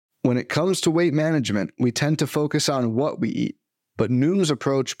When it comes to weight management, we tend to focus on what we eat, but Noom's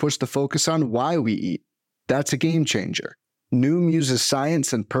approach puts the focus on why we eat. That's a game changer. Noom uses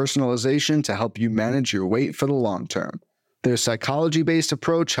science and personalization to help you manage your weight for the long term. Their psychology-based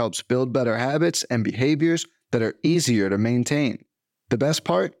approach helps build better habits and behaviors that are easier to maintain. The best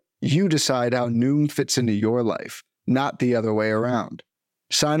part? You decide how Noom fits into your life, not the other way around.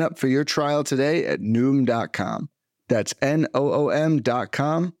 Sign up for your trial today at Noom.com. That's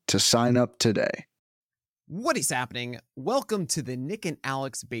Noom.com to sign up today. What is happening? Welcome to the Nick and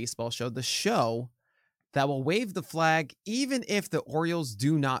Alex Baseball Show, the show that will wave the flag even if the Orioles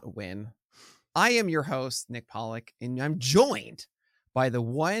do not win. I am your host, Nick Pollock, and I'm joined by the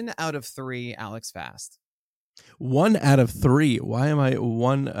 1 out of 3 Alex Fast. 1 out of 3. Why am I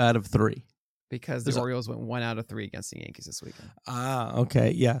 1 out of 3? Because the Orioles went 1 out of 3 against the Yankees this weekend.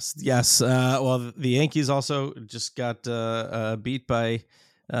 Okay. Yes. Well, the Yankees also just got beat by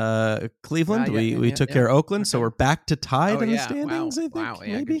Cleveland. We took care of Oakland, so we're back to tied in the standings. Wow. I think. Wow.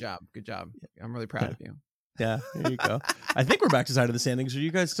 Yeah. Maybe? Good job. I'm really proud of you. Yeah. There you go. I think we're back to tied in the standings. Are you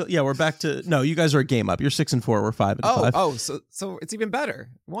guys still? Yeah, we're back to. No, you guys are a game up. You're 6-4. We're 5-5. Oh. So it's even better.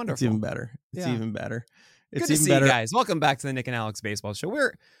 Wonderful. It's even better. It's even better. Good to see you guys. Welcome back to the Nick and Alex Baseball Show.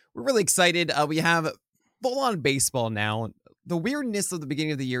 We're really excited. We have full-on baseball now. The weirdness of the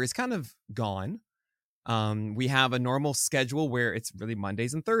beginning of the year is kind of gone. We have a normal schedule where it's really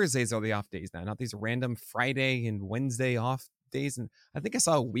Mondays and Thursdays are the off days now, not these random Friday and Wednesday off days. And I think I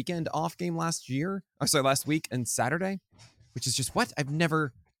saw a weekend off game last week and Saturday, which is just what? I've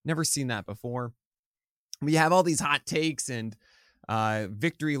never seen that before. We have all these hot takes and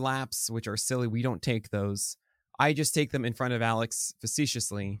victory laps, which are silly. We don't take those. I just take them in front of Alex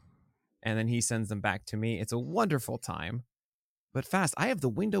facetiously, and then he sends them back to me. It's a wonderful time. But Fast, I have the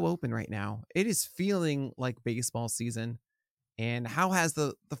window open right now. It is feeling like baseball season. And how has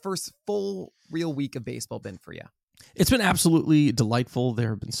the first full real week of baseball been for you? It's been absolutely delightful. There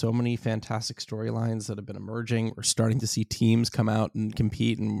have been so many fantastic storylines that have been emerging. We're starting to see teams come out and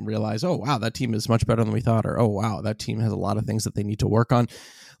compete and realize, oh, wow, that team is much better than we thought. Or, oh, wow, that team has a lot of things that they need to work on.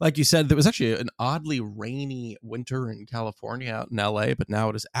 Like you said, there was actually an oddly rainy winter in California out in LA, but now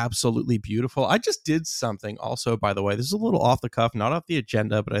it is absolutely beautiful. I just did something also, by the way. This is a little off the cuff, not off the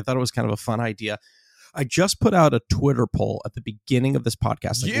agenda, but I thought it was kind of a fun idea. I just put out a Twitter poll at the beginning of this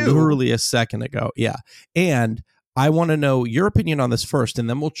podcast, literally a second ago. Yeah. And I want to know your opinion on this first, and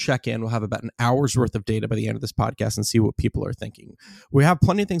then we'll check in. We'll have about an hour's worth of data by the end of this podcast and see what people are thinking. We have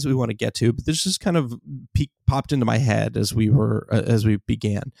plenty of things we want to get to, but this just kind of popped into my head as we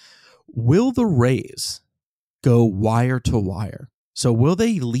began. Will the Rays go wire to wire? So will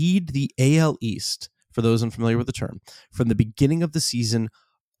they lead the AL East, for those unfamiliar with the term, from the beginning of the season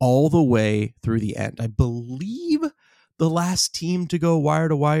all the way through the end? I believe the last team to go wire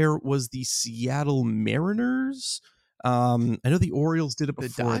to wire was the Seattle Mariners. I know the Orioles did it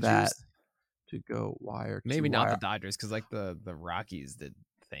before that to go wire. Maybe not the Dodgers, because like the Rockies did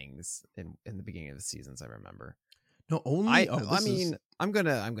things in the beginning of the seasons. I remember. No, only. I'm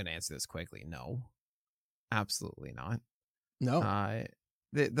gonna answer this quickly. No, absolutely not. No.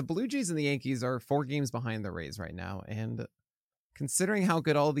 The Blue Jays and the Yankees are 4 games behind the Rays right now, and considering how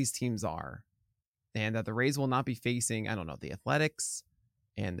good all these teams are, and that the Rays will not be facing, I don't know, the Athletics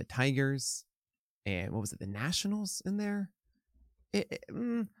and the Tigers and the Nationals in there?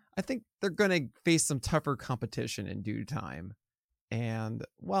 I think they're going to face some tougher competition in due time. And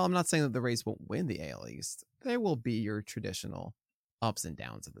while I'm not saying that the Rays won't win the AL East, they will be your traditional ups and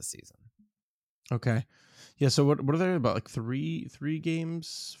downs of the season. Okay. Yeah, so what are they about? Like 3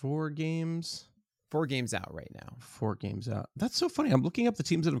 games, 4 games? 4 games out right now. 4 games out. That's so funny. I'm looking up the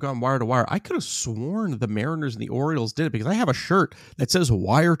teams that have gone wire to wire. I could have sworn the Mariners and the Orioles did it because I have a shirt that says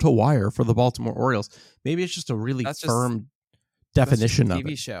wire to wire for the Baltimore Orioles. Maybe it's just a really firm definition of it.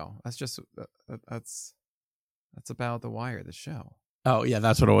 TV show. That's just that's about the wire, the show. Oh, yeah,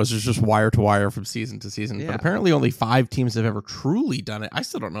 that's what it was. It's just wire to wire from season to season. Yeah. But apparently only 5 teams have ever truly done it. I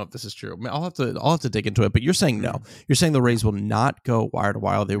still don't know if this is true. I mean, I'll have to dig into it. But you're saying no. You're saying the Rays will not go wire to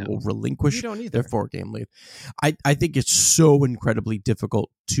wire. They will relinquish their 4-game lead. I think it's so incredibly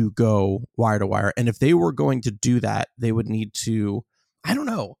difficult to go wire to wire. And if they were going to do that, they would need to, I don't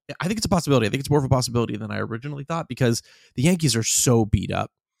know. I think it's a possibility. I think it's more of a possibility than I originally thought because the Yankees are so beat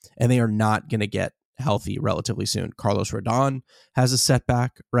up and they are not going to get healthy relatively soon. Carlos Rodon has a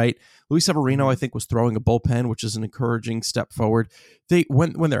setback, right? Luis Severino, I think, was throwing a bullpen, which is an encouraging step forward. They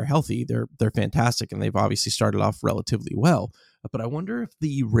when they're healthy, they're fantastic, and they've obviously started off relatively well. But I wonder if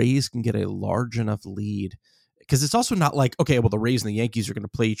the Rays can get a large enough lead because it's also not like, okay, well, the Rays and the Yankees are going to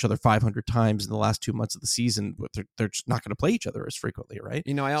play each other 500 times in the last 2 months of the season, but they're just not going to play each other as frequently, right?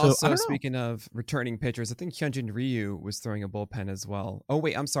 I also, speaking of returning pitchers, I think Hyunjin Ryu was throwing a bullpen as well. Oh,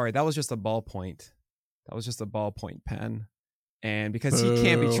 wait, I'm sorry. That was just a ballpoint. That was just a ballpoint pen. And because he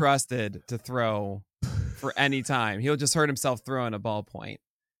can't be trusted to throw for any time, he'll just hurt himself throwing a ballpoint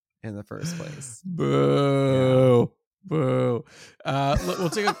in the first place. Boo. Yeah. Boo. We'll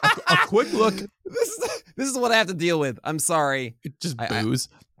take a quick look. This is what I have to deal with. I'm sorry. Just booze.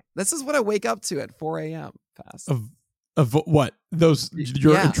 This is what I wake up to at 4 a.m. fast. Of what?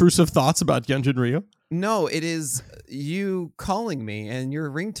 Your intrusive thoughts about Hyunjin Ryu? No, it is you calling me, and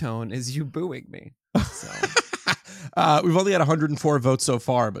your ringtone is you booing me. So. We've only had 104 votes so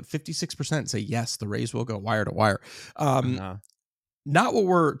far, but 56% say yes, the Rays will go wire to wire. Not what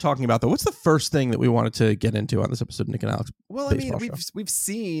we're talking about, though. What's the first thing that we wanted to get into on this episode of Nick and Alex? Well, I mean, we've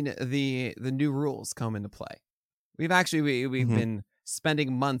seen the new rules come into play. We've been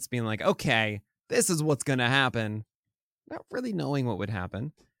spending months being like, okay, this is what's going to happen, not really knowing what would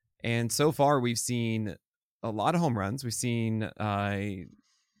happen. And so far, we've seen a lot of home runs. We've seen the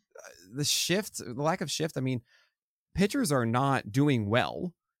lack of shift. I mean, pitchers are not doing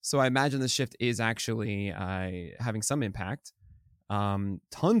well, so I imagine the shift is actually having some impact.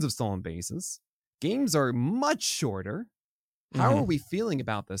 Tons of stolen bases. Games are much shorter. How are we feeling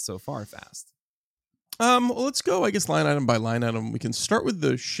about this so far, Fast? Well, let's go, I guess, line item by line item. We can start with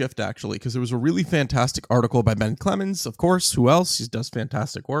the shift, actually, because there was a really fantastic article by Ben Clemens, of course. Who else? He does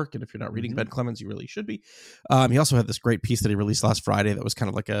fantastic work, and if you're not reading Ben Clemens, you really should be. He also had this great piece that he released last Friday that was kind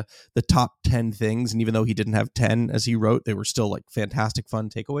of like the top 10 things, and even though he didn't have 10, as he wrote, they were still like fantastic, fun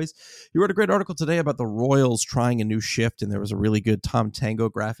takeaways. He wrote a great article today about the Royals trying a new shift, and there was a really good Tom Tango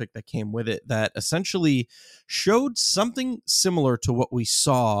graphic that came with it that essentially showed something similar to what we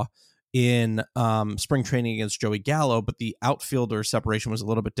saw in spring training against Joey Gallo, but the outfielder separation was a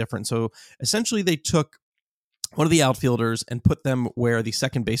little bit different. So essentially they took one of the outfielders and put them where the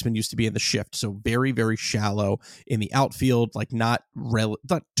second baseman used to be in the shift. So very, very shallow in the outfield, like not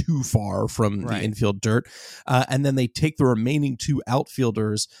too far from the infield dirt. And then they take the remaining two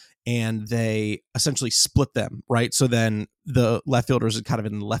outfielders and they essentially split them, right? So then the left fielder is kind of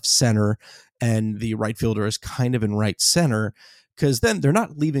in left center and the right fielder is kind of in right center, because then they're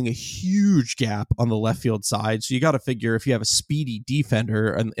not leaving a huge gap on the left field side. So you got to figure if you have a speedy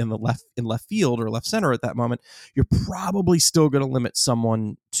defender in left field or left center at that moment, you're probably still going to limit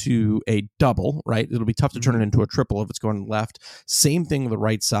someone to a double, right? It'll be tough to turn it into a triple if it's going left. Same thing with the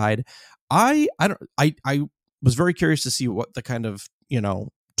right side. I was very curious to see what the kind of,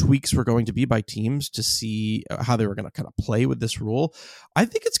 tweaks were going to be by teams to see how they were going to kind of play with this rule. I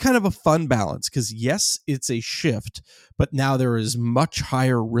think it's kind of a fun balance because yes, it's a shift, but now there is much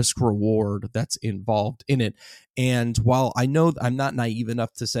higher risk reward that's involved in it. And while I know I'm not naive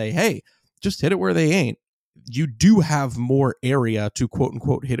enough to say, hey, just hit it where they ain't, you do have more area to quote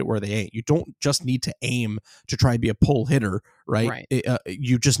unquote hit it where they ain't. You don't just need to aim to try and be a pull hitter, right?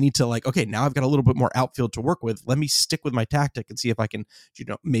 You just need to okay, now I've got a little bit more outfield to work with. Let me stick with my tactic and see if I can,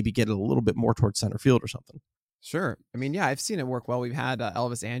 maybe get it a little bit more towards center field or something. Sure. I mean, yeah, I've seen it work well. We've had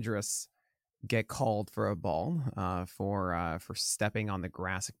Elvis Andrus get called for a ball for stepping on the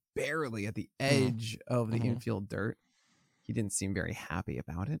grass barely at the edge of the infield dirt. He didn't seem very happy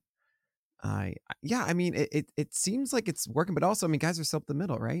about it. I mean, it seems like it's working, but also, I mean, guys are still up the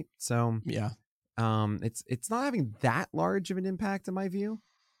middle, right? So yeah, it's not having that large of an impact in my view,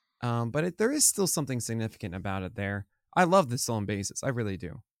 but there is still something significant about it there. I love the stolen bases, I really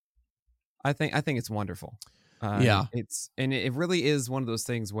do. I think it's wonderful. It really is one of those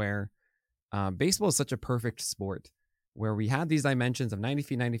things where baseball is such a perfect sport where we had these dimensions of 90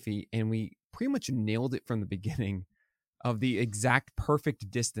 feet, and we pretty much nailed it from the beginning of the exact perfect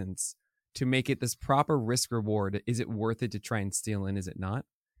distance to make it this proper risk reward. Is it worth it to try and steal in? Is it not?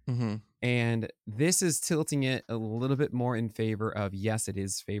 And this is tilting it a little bit more in favor of, yes, it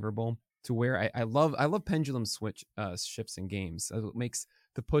is favorable to where I love pendulum shifts in games. What makes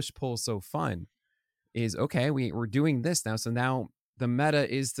the push pull so fun is, okay, we're doing this now. So now the meta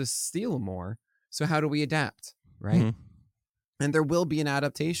is to steal more. So how do we adapt? Right. And there will be an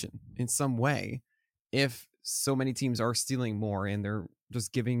adaptation in some way if so many teams are stealing more and they're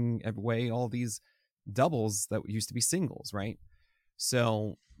just giving away all these doubles that used to be singles, right?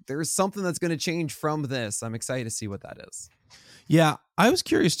 So there's something that's going to change from this. I'm excited to see what that is. Yeah, I was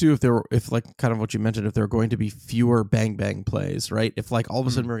curious too if like kind of what you mentioned, if there are going to be fewer bang bang plays, right? If like all of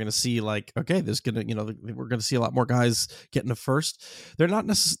a sudden we're going to see like, okay, there's gonna, we're going to see a lot more guys getting to first. They're not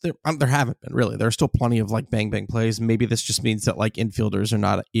necessarily, there haven't been really. There are still plenty of like bang bang plays. Maybe this just means that like infielders are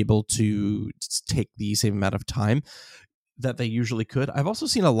not able to take the same amount of time that they usually could. I've also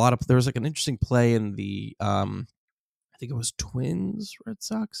seen a lot of, there was like an interesting play in the I think it was Twins Red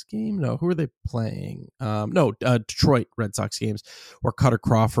Sox game. No, who were they playing? Detroit Red Sox games where Cutter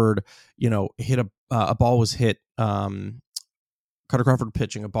Crawford, hit a ball was hit. Cutter Crawford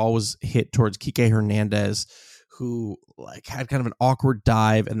pitching, a ball was hit towards Kike Hernandez, who like had kind of an awkward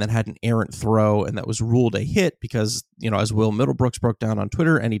dive and then had an errant throw, and that was ruled a hit because, as Will Middlebrooks broke down on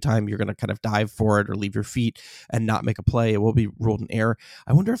Twitter, anytime you're going to kind of dive for it or leave your feet and not make a play, it will be ruled an error.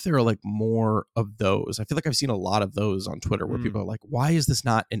 I wonder if there are like more of those. I feel like I've seen a lot of those on Twitter where people are like, why is this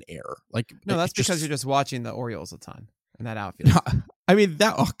not an error? Like, no, that's because you're just watching the Orioles a ton in that outfield. I mean, so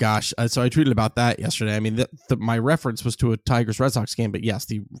I tweeted about that yesterday. I mean, my reference was to a Tigers-Red Sox game, but yes,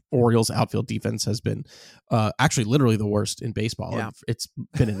 the Orioles outfield defense has been actually literally the worst in baseball. Yeah. It's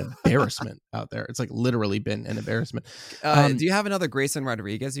been an embarrassment out there. It's like literally been an embarrassment. Do you have another Grayson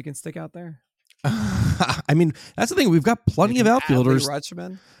Rodriguez you can stick out there? I mean, that's the thing. We've got plenty of outfielders.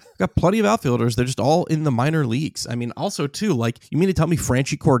 Rutschman? Got plenty of outfielders. They're just all in the minor leagues. I mean, also too, like, you mean to tell me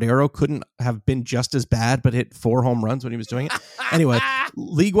Franchi Cordero couldn't have been just as bad but hit 4 home runs when he was doing it? Anyway,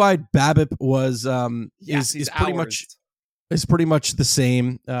 league-wide BABIP was is pretty much the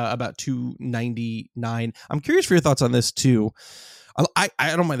same, about 299. I'm curious for your thoughts on this too. I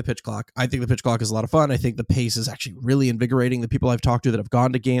don't mind the pitch clock. I think the pitch clock is a lot of fun. I think the pace is actually really invigorating. The people I've talked to that have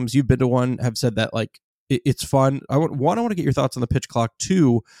gone to games, you've been to one, have said that like it's fun. I want to get your thoughts on the pitch clock.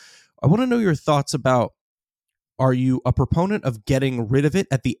 2, I want to know your thoughts about, are you a proponent of getting rid of it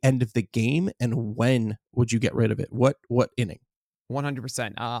at the end of the game, and when would you get rid of it? What inning?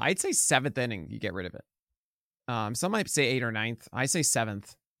 100%. I'd say 7th inning you get rid of it. Some might say 8th or 9th. I say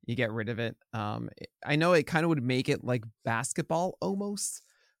 7th you get rid of it. I know it kind of would make it like basketball almost,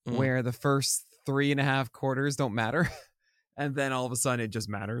 where the first 3.5 quarters don't matter, and then all of a sudden it just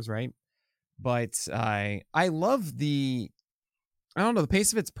matters, right? But I love the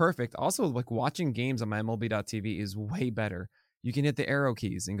pace of it's perfect. Also, like, watching games on my MLB.TV is way better. You can hit the arrow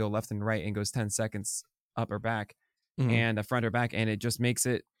keys and go left and right, and goes 10 seconds up or back, and a front or back, and it just makes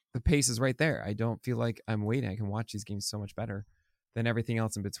it, the pace is right there. I don't feel like I'm waiting. I can watch these games so much better than everything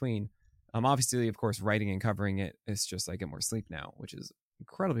else in between. Obviously, of course, writing and covering it is just, I get more sleep now, which is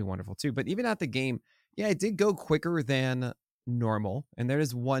incredibly wonderful too. But even at the game, yeah, it did go quicker than normal, and there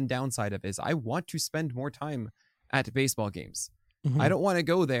is one downside of it, is I want to spend more time at baseball games. I don't want to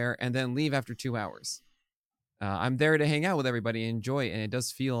go there and then leave after 2 hours. I'm there to hang out with everybody and enjoy it, and it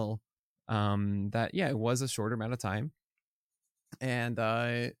does feel that, yeah, it was a shorter amount of time, and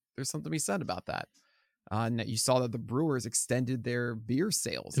there's something to be said about that. You saw that the Brewers extended their beer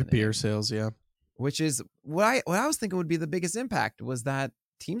sales. Yeah. Which is what I was thinking would be the biggest impact, was that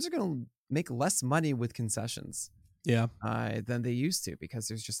teams are going to make less money with concessions. Yeah. Than they used to, because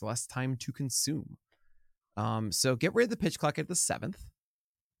there's just less time to consume. So get rid of the pitch clock at the 7th,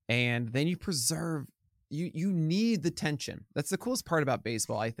 and then you preserve. You need the tension. That's the coolest part about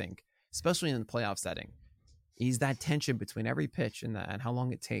baseball, I think, especially in the playoff setting, is that tension between every pitch and how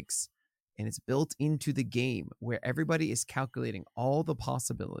long it takes, and it's built into the game where everybody is calculating all the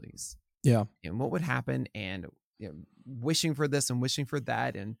possibilities. Yeah, and what would happen, and wishing for this and wishing for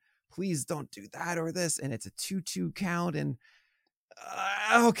that, and please don't do that or this, and it's a 2-2 count, and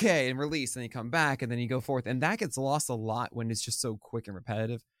okay, and release, and you come back, and then you go forth, and that gets lost a lot when it's just so quick and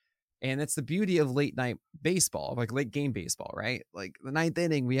repetitive. And that's the beauty of late night baseball, like late game baseball, right? Like the 9th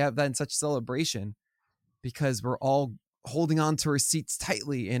inning, we have that in such celebration because we're all holding on to our seats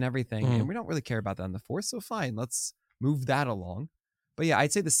tightly and everything, and we don't really care about that in the 4th. So fine, let's move that along. But yeah,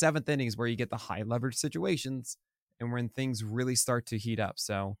 I'd say the 7th inning is where you get the high leverage situations and when things really start to heat up.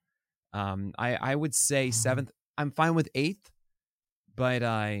 So I would say 7th. I'm fine with 8th, but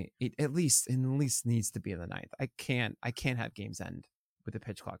it at least needs to be in the 9th. I can't have games end with the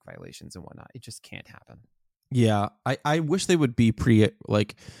pitch clock violations and whatnot. It just can't happen. Yeah, I wish they would be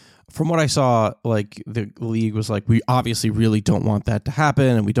like, from what I saw, like the league was like, we obviously really don't want that to happen,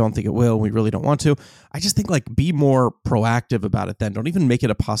 and we don't think it will. We really don't want to. I just think, like, be more proactive about it then. Don't even make it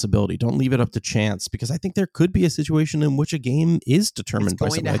a possibility. Don't leave it up to chance, because I think there could be a situation in which a game is determined by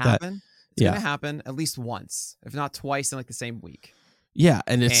something like that. It's going to happen at least once, if not twice, in like the same week. Yeah,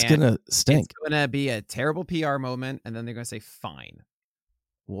 and it's going to stink. It's going to be a terrible PR moment, and then they're going to say, fine,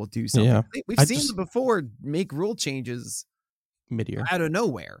 we'll do something. Yeah. We've seen them before make rule changes mid-year out of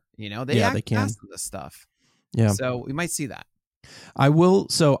nowhere. They they can. fast on this stuff. Yeah. So we might see that. I will.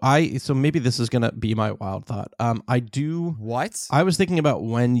 So maybe this is gonna be my wild thought. What? I was thinking about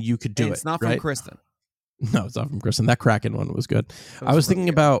when you could do it. It's not from right? Kristen. No, it's not from Kristen. That Kraken one was good. I was thinking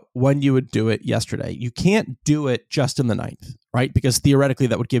good. about when you would do it yesterday. You can't do it just in the 9th, right? Because theoretically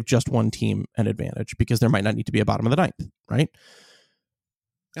that would give just one team an advantage because there might not need to be a bottom of the 9th, right?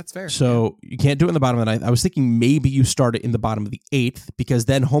 That's fair. So you can't do it in the bottom of the 9th. I was thinking maybe you start it in the bottom of the 8th because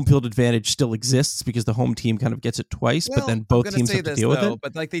then home field advantage still exists because the home team kind of gets it twice, but then both teams have to deal with it.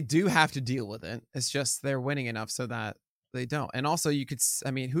 But they do have to deal with it. It's just they're winning enough so that they don't. And also who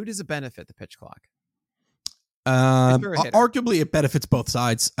does it benefit, the pitch clock? Arguably it benefits both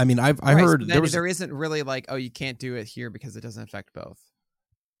sides. I mean, I heard there isn't really you can't do it here because it doesn't affect both.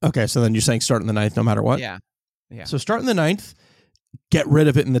 Okay, so then you're saying start in the 9th no matter what? Yeah. So start in the 9th, get rid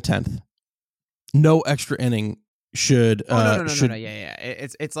of it in the 10th. No extra inning should. No. Yeah.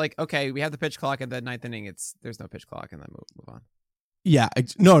 It's like, okay, we have the pitch clock at the 9th inning. There's no pitch clock, and then move on. Yeah,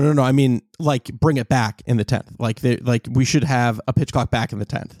 no. I mean, bring it back in the 10th. We should have a pitch clock back in the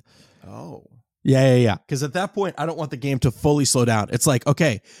 10th. Oh. Yeah. Because at that point, I don't want the game to fully slow down. It's like,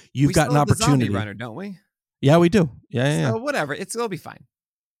 okay, you've got an opportunity. The zombie runner, don't we? Yeah, we do. Yeah. So whatever, it'll be fine.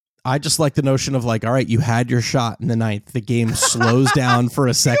 I just like the notion of all right, you had your shot in the 9th. The game slows down for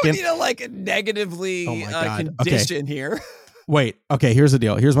a second. You need to negatively condition here. Wait, okay, here's the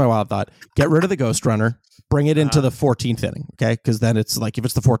deal. Here's my wild thought. Get rid of the ghost runner. Bring it into the 14th inning, okay? Because then it's if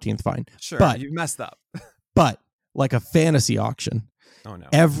it's the 14th, fine. Sure, but you messed up. But like a fantasy auction. Oh no.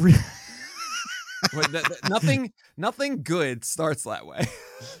 Every nothing good starts that way.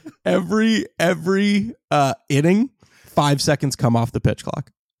 every inning, 5 seconds come off the pitch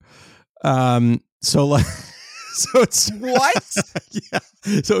clock. So it's what? Yeah.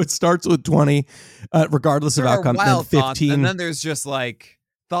 So it starts with 20, regardless of outcome. Then 15, thoughts, and then there's just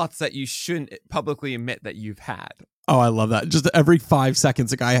thoughts that you shouldn't publicly admit that you've had. Oh, I love that. Just every 5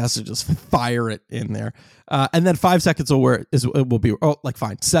 seconds, a guy has to just fire it in there. And then 5 seconds will be,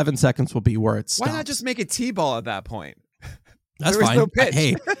 fine. 7 seconds will be where it stops. Why not just make a T-ball at that point? That's fine. No pitch.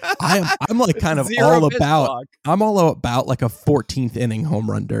 Hey, I'm kind of all about, I'm all about a 14th inning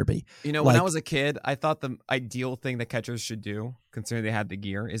home run derby. When I was a kid, I thought the ideal thing that catchers should do, considering they had the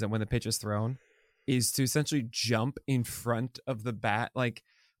gear, is that when the pitch is thrown, is to essentially jump in front of the bat,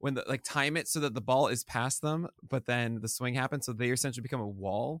 when time it so that the ball is past them, but then the swing happens, so they essentially become a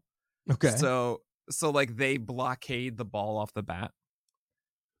wall. Okay. So they blockade the ball off the bat.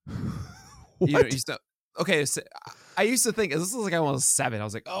 What? Okay, so I used to think, this was I was 7. I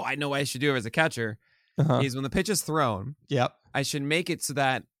was like, oh, I know what I should do as a catcher. Is when the pitch is thrown, yep, I should make it so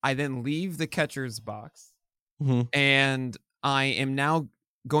that I then leave the catcher's box, and I am now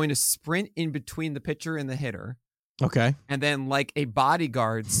going to sprint in between the pitcher and the hitter. Okay. And then like a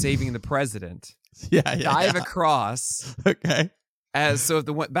bodyguard saving the president. Dive across. Okay. So if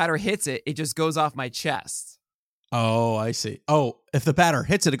the batter hits it, it just goes off my chest. Oh, I see. Oh, if the batter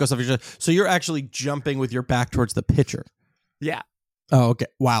hits it, it goes off your chest. So you're actually jumping with your back towards the pitcher. Yeah. Oh, okay.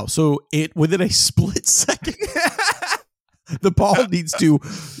 Wow. So within a split second, the ball needs to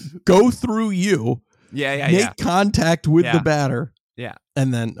go through you. Make contact with the batter. Yeah.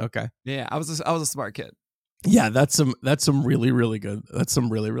 And then Yeah, I was a smart kid. Yeah, that's some really, really good. That's some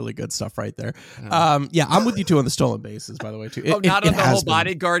really, really good stuff right there. Yeah, I'm with you too on the stolen bases, by the way, too. Not on the whole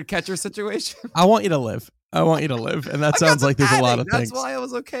bodyguard catcher situation. I want you to live. And that sounds like there's a lot of things. That's why I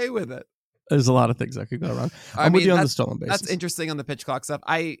was okay with it. There's a lot of things that could go wrong. I'm with you on the stolen bases. That's interesting on the pitch clock stuff.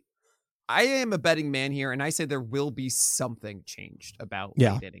 I am a betting man here, and I say there will be something changed about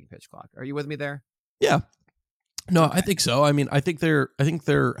late inning pitch clock. Are you with me there? Yeah. No, okay. I think so. I mean, I think there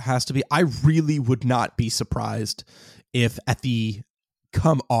has to be. I really would not be surprised if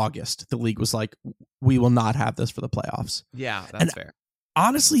come August, the league was like, we will not have this for the playoffs. Yeah, that's fair.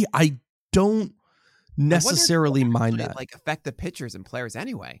 Honestly, I don't necessarily mind that. Affect the pitchers and players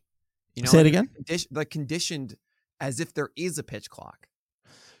anyway. Say it again. Conditioned as if there is a pitch clock.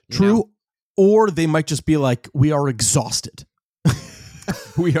 True. Or they might just be like, we are exhausted.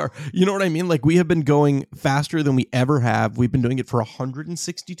 We are, you know what I mean? We have been going faster than we ever have. We've been doing it for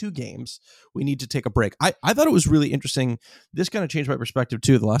 162 games. We need to take a break. I thought it was really interesting. This kind of changed my perspective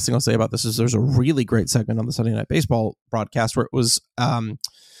too. The last thing I'll say about this is there's a really great segment on the Sunday Night Baseball broadcast where it was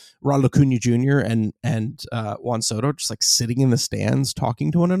Ronald Acuna Jr. and Juan Soto just sitting in the stands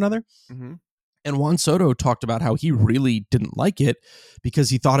talking to one another. Mm-hmm. And Juan Soto talked about how he really didn't like it because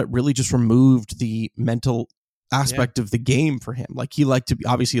he thought it really just removed the mental aspect of the game for him. Like he liked to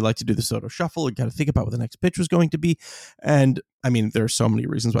do the Soto shuffle and kind of think about what the next pitch was going to be. And I mean, there are so many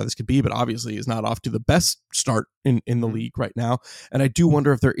reasons why this could be, but obviously is not off to the best start in the league right now. And I do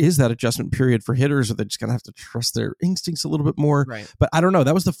wonder if there is that adjustment period for hitters, or they're just going to have to trust their instincts a little bit more. Right. But I don't know.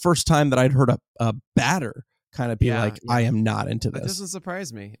 That was the first time that I'd heard a batter kind of be I am not into this. That doesn't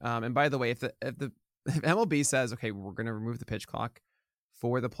surprise me. And by the way, if MLB says, okay, we're going to remove the pitch clock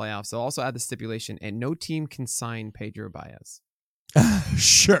for the playoffs, they'll also add the stipulation, and no team can sign Pedro Baez.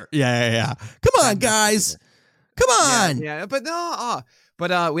 Sure. Yeah. Come on, guys. Come on. Yeah. But no.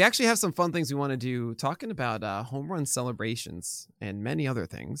 But we actually have some fun things we want to do, talking about home run celebrations and many other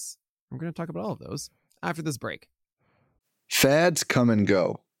things. We're going to talk about all of those after this break. Fads come and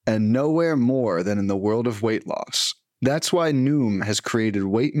go, and nowhere more than in the world of weight loss. That's why Noom has created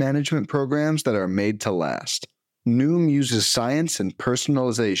weight management programs that are made to last. Noom uses science and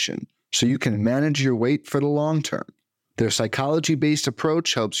personalization so you can manage your weight for the long term. Their psychology-based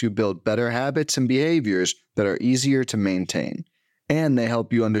approach helps you build better habits and behaviors that are easier to maintain. And they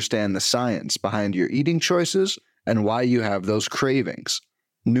help you understand the science behind your eating choices and why you have those cravings.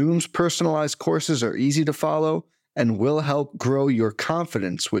 Noom's personalized courses are easy to follow and will help grow your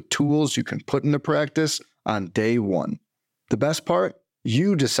confidence with tools you can put into practice on day one. The best part?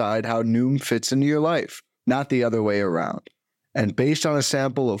 You decide how Noom fits into your life, not the other way around. And based on a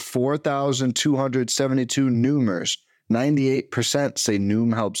sample of 4,272 Noomers, 98% say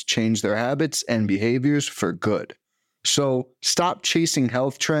Noom helps change their habits and behaviors for good. So stop chasing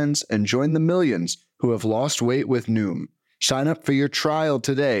health trends and join the millions who have lost weight with Noom. Sign up for your trial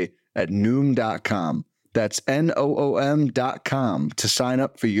today at Noom.com. That's Noom.com to sign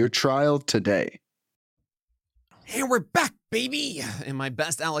up for your trial today. And we're back, baby. In my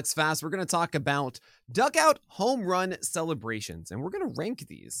best Alex Fast, we're going to talk about dugout home run celebrations, and we're going to rank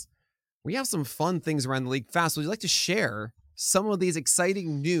these. We have some fun things around the league. Fast, would you like to share some of these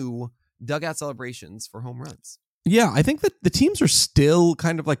exciting new dugout celebrations for home runs? Yeah, I think that the teams are still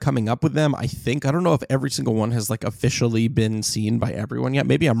kind of like coming up with them. I don't know if every single one has like officially been seen by everyone yet.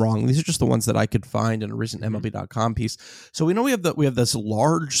 Maybe I'm wrong. These are just the ones that I could find in a recent MLB.com piece. So we know we have this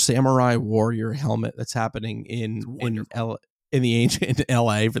large samurai warrior helmet that's happening in LA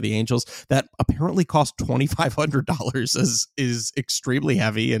for the Angels that apparently cost $2,500 is extremely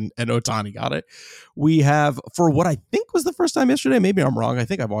heavy, and Ohtani got it. We have, for what I think was the first time yesterday, maybe I'm wrong, I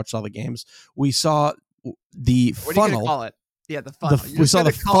think I've watched all the games, we saw the funnel. What are you going to call it? Yeah, the funnel. We saw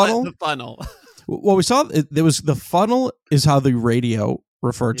the funnel. The funnel. Well, we saw there was the funnel is how the radio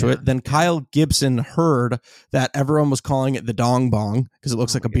referred to it. Then Kyle Gibson heard that everyone was calling it the dong bong because it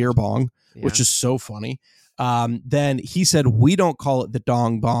looks like a beer bong, which is so funny. Then he said, we don't call it the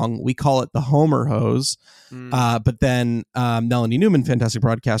dong bong, we call it the Homer hose. But then Melanie Newman, fantastic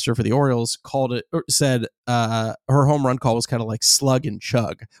broadcaster for the Orioles, said her home run call was kind of like slug and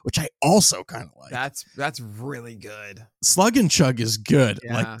chug, which I also kind of like. That's really good. Slug and chug is good.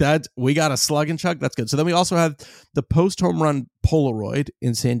 Yeah. Like that, we got a slug and chug. That's good. So then we also have the post home run Polaroid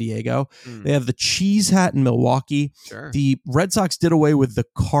in San Diego. They have the cheese hat in Milwaukee. Sure. The Red Sox did away with the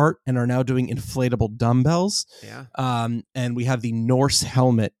cart and are now doing inflatable dumbbells. Yeah. And we have the Norse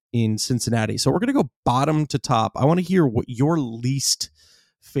helmet in Cincinnati. So we're going to go bottom to top. I want to hear what your least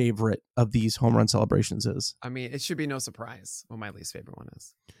favorite of these home run celebrations is. I mean, it should be no surprise what my least favorite one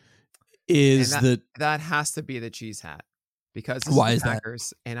is. That has to be the cheese hat, because this why is is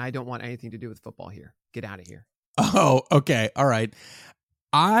Packers, and I don't want anything to do with football here. Get out of here. Oh, okay. All right.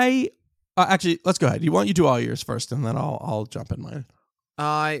 Actually, let's go ahead. You do all yours first, and then I'll jump in mine.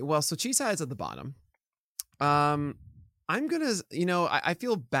 So cheese hat is at the bottom. I'm gonna, I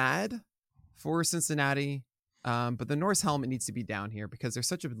feel bad for Cincinnati, but the Norse helmet needs to be down here because there's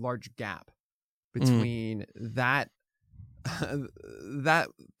such a large gap between that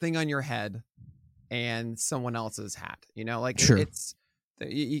thing on your head and someone else's hat. Sure.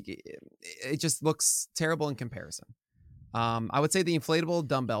 It just looks terrible in comparison. I would say the inflatable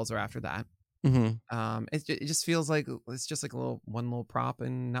dumbbells are after that. It just feels like it's just like one little prop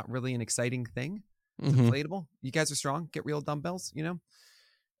and not really an exciting thing. It's inflatable. You guys are strong. Get real dumbbells.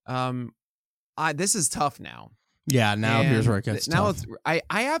 This is tough now. Yeah. Now here's where it gets tough. I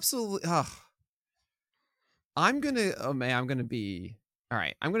absolutely. I'm gonna be all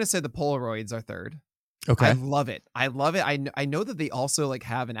right. I'm gonna say the Polaroids are third. Okay. I love it. I know that they also like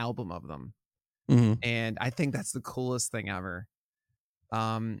have an album of them, and I think that's the coolest thing ever.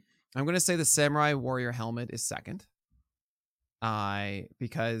 I'm gonna say the Samurai Warrior helmet is second.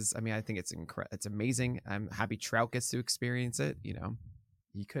 Because I think it's amazing. I'm happy Trout gets to experience it.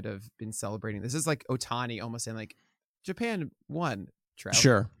 He could have been celebrating. This is like Ohtani almost saying like, Japan won, Trout.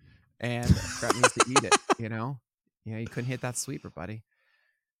 Sure. and Brett needs to eat it. You couldn't hit that sweeper, buddy.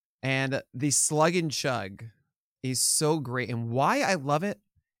 And the slug and chug is so great, and why I love it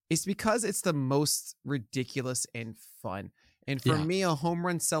is because it's the most ridiculous and fun. And for me, a home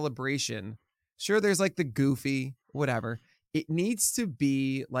run celebration, sure, there's like the goofy, whatever. It needs to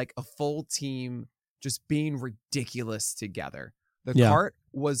be like a full team just being ridiculous together. The cart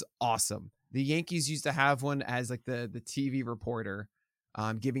was awesome. The Yankees used to have one as like the TV reporter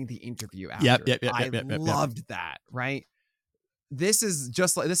giving the interview after. I loved that, right? This is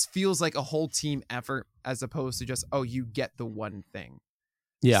just like, this feels like a whole team effort as opposed to just, oh, you get the one thing.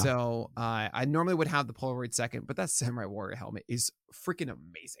 Yeah. So I normally would have the Polaroid second, but that Samurai Warrior helmet is freaking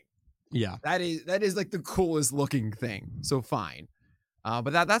amazing. Yeah. That is like the coolest looking thing. So fine.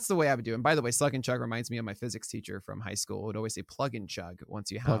 But that's the way I would do it. And by the way, slug and chug reminds me of my physics teacher from high school who would always say plug and chug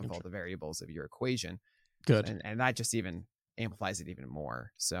once you have all the variables of your equation. Good. And that just even amplifies it even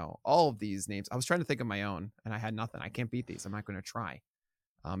more. So all of these names, I was trying to think of my own and I had nothing. I can't beat these. I'm not going to try.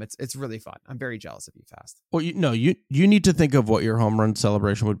 It's really fun. I'm very jealous of you, Fast. Well, you need to think of what your home run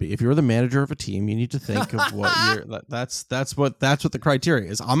celebration would be. If you're the manager of a team, you need to think of what that's what the criteria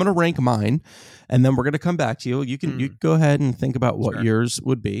is. I'm going to rank mine, and then we're going to come back to you. You can go ahead and think about what yours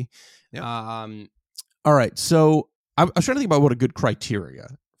would be. Yep. All right. So I was trying to think about what a good criteria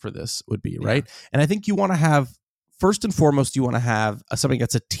for this would be, right? Yeah. And I think you want to have, first and foremost, you want to have something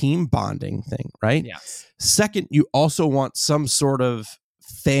that's a team bonding thing, right? Yes. Second, you also want some sort of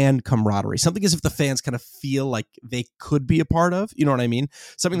fan camaraderie, something as if the fans kind of feel like they could be a part of, you know what I mean?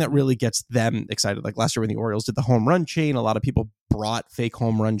 Something that really gets them excited. Like last year when the Orioles did the home run chain, a lot of people brought fake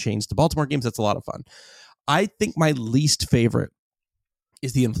home run chains to Baltimore games. That's a lot of fun. I think my least favorite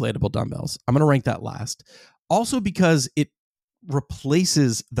is the inflatable dumbbells. I'm going to rank that last. Also because it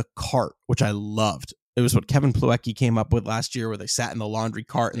replaces the cart, which I loved. It was what Kevin Plawecki came up with last year where they sat in the laundry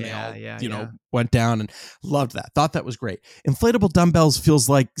cart and they all, went down, and loved that. Thought that was great. Inflatable dumbbells feels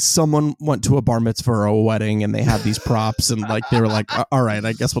like someone went to a bar mitzvah or a wedding and they had these props and like they were like, all right,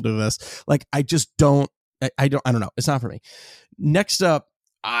 I guess we'll do this. Like, I just don't, I don't know. It's not for me. Next up,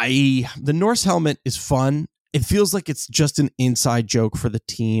 the Norse helmet is fun. It feels like it's just an inside joke for the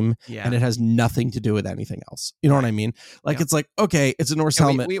team, and it has nothing to do with anything else. You know what I mean? Like, it's like, okay, it's a Norse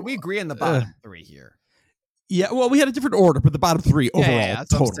helmet. We agree on the bottom three here. Yeah, well, we had a different order, but the bottom three overall,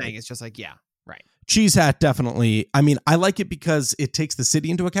 that's what I'm saying. It's just like, right. Cheese hat, definitely. I mean, I like it because it takes the city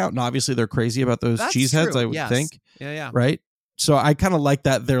into account, and obviously they're crazy about those cheese heads, I would think. Yeah. Right? So I kind of like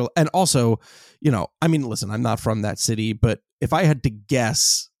that there. And also, I mean, listen, I'm not from that city, but if I had to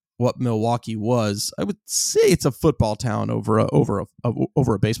guess what Milwaukee was, I would say it's a football town over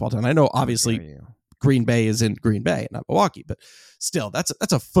a baseball town. I know, obviously, Green Bay is in Green Bay, not Milwaukee, but still, that's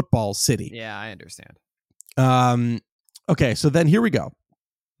a football city. Yeah, I understand. Okay, so then here we go.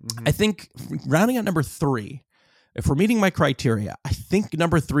 Mm-hmm. I think rounding out number 3, if we're meeting my criteria, I think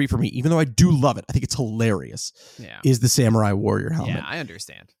number 3 for me, even though I do love it, I think it's hilarious, is the Samurai Warrior helmet. Yeah, I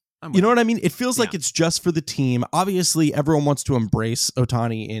understand. You know what I mean? It feels like it's just for the team. Obviously, everyone wants to embrace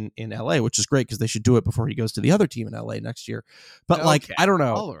Ohtani in LA, which is great because they should do it before he goes to the other team in LA next year. But I don't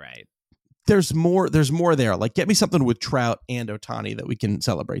know. All right. There's more there. Like, get me something with Trout and Ohtani that we can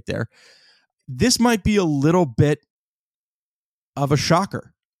celebrate there. This might be a little bit of a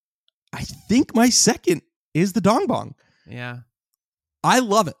shocker. I think my second is the Dong Bong. Yeah. I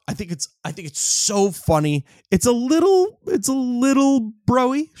love it. I think it's so funny. It's a little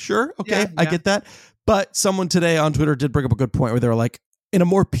broy, sure. Okay, I get that. But someone today on Twitter did bring up a good point where they were like, in a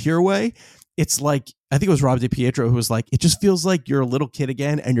more pure way, it's like, I think it was Rob DiPietro who was like, it just feels like you're a little kid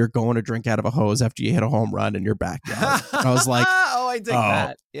again and you're going to drink out of a hose after you hit a home run in your backyard. And I was like, I dig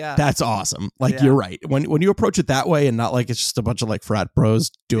that. Yeah. That's awesome. Like, you're right. When you approach it that way and not like it's just a bunch of like frat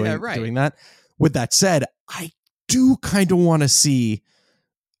bros doing that. With that said, I do kind of want to see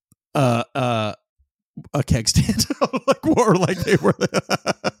a keg stand like they were.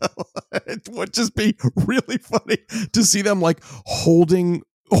 It would just be really funny to see them like holding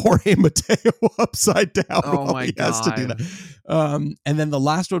Jorge Mateo upside down. Oh my God. Has to do that. And then the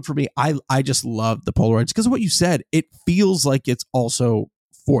last one for me, I just love the Polaroids because of what you said. It feels like it's also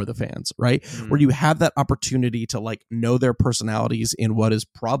for the fans, right? Where you have that opportunity to like know their personalities in what is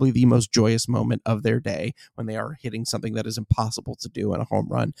probably the most joyous moment of their day when they are hitting something that is impossible to do in a home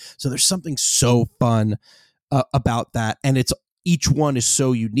run. So there's something so fun about that. And each one is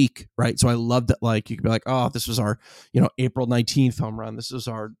so unique, right? So I love that, like, you could be like, oh, this was our, April 19th home run. This is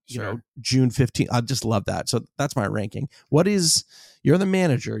our, June 15th. I just love that. So that's my ranking. You're the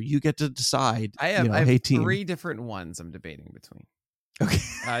manager. You get to decide. I have 3 different ones I'm debating between. Okay.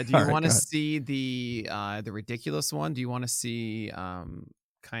 Do you want to see the ridiculous one? Do you want to see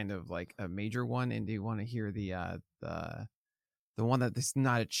kind of like a major one, and do you want to hear the one that there's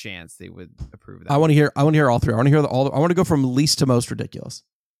not a chance they would approve of that? I want to hear all three. I want to hear I want to go from least to most ridiculous.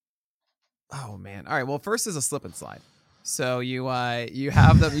 Oh man! All right. Well, first is a slip and slide. So you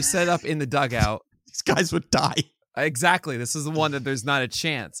have them. You set up in the dugout. These guys would die. Exactly. This is the one that there's not a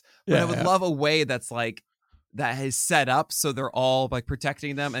chance. But I would love a way that's like that is set up so they're all like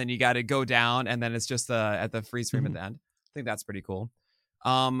protecting them, and you got to go down, and then it's just at the freeze frame at the end. I think that's pretty cool.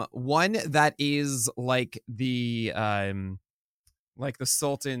 One that is like the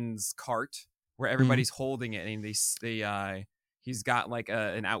Sultan's cart where everybody's holding it, and he's got like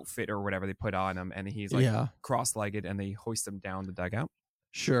an outfit or whatever they put on him, and he's like cross-legged, and they hoist him down the dugout.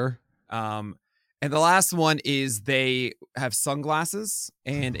 Sure. And the last one is they have sunglasses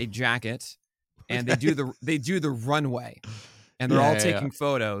and a jacket, and they do the runway, and they're all taking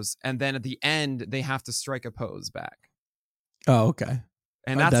photos, and then at the end they have to strike a pose back. Oh, okay.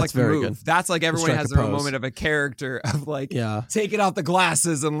 And that's like the move. Good. That's like everyone has their own moment of a character of like taking off the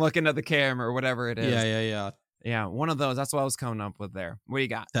glasses and looking at the camera or whatever it is. Yeah. One of those. That's what I was coming up with there. What do you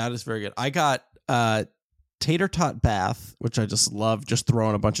got? That is very good. I got tater tot bath, which I just love. Just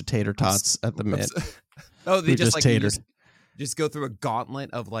throwing a bunch of tater tots at the mitt. They just like just go through a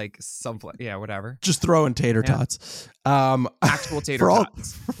gauntlet of like whatever. Just throwing tater tots. Actual tater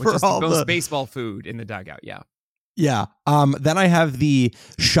tots, which is the most baseball food in the dugout. Yeah. Yeah. Then I have the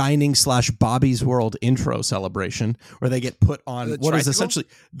Shining / Bobby's World intro celebration where they get put on what is essentially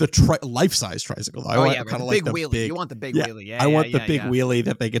the life-size tricycle. I want kind of like the wheelie. You want the big wheelie. Yeah. I want the big wheelie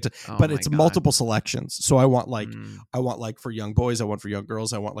that they get to, but it's multiple selections. So I want like for young boys, I want for young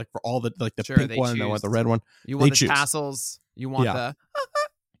girls, I want like for all the like the pink one, and I want the red one. You want the tassels. You want the.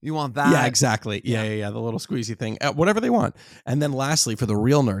 You want that? Yeah, exactly. Yeah. The little squeezy thing, whatever they want. And then lastly, for the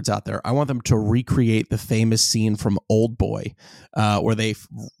real nerds out there, I want them to recreate the famous scene from Old Boy, where they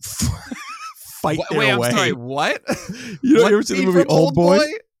fight their way. I'm sorry, what? You ever seen the movie Old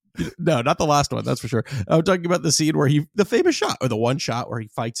Boy? No, not the last one. That's for sure. I'm talking about the scene where the famous shot, or the one shot where he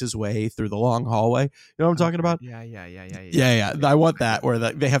fights his way through the long hallway. You know what I'm talking about? Yeah. I want that where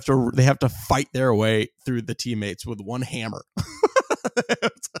they have to fight their way through the teammates with one hammer.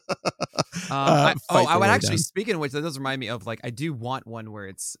 I would actually, speaking of which, that does remind me of like I do want one where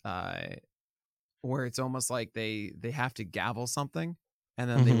it's almost like they have to gavel something, and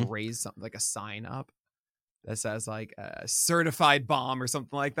then they raise something like a sign up that says like a certified bomb or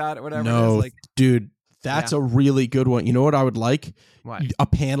something like that or whatever. No, it is. Like, dude, that's a really good one. You know what I would like? What? A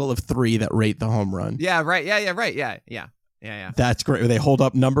panel of 3 that rate the home run. Yeah, right. Yeah, right. Yeah. That's great. They hold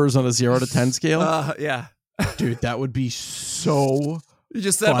up numbers on a 0 to 10 scale. Yeah. Dude, that would be so You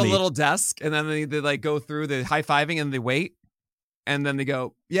just set up a little desk, and then they like go through the high-fiving, and they wait, and then they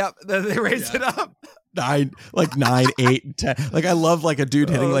go, yep, then they raise it up. 9, 8, 10. Like I love like a dude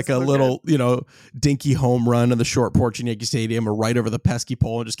hitting like a little, dinky home run in the short porch in Yankee Stadium, or right over the pesky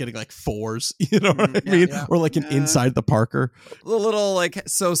pole and just getting like 4s. You know what I mean? Yeah. Or like an inside the Parker. A little like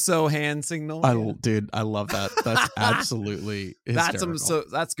so hand signal. Dude, I love that. That's absolutely hysterical.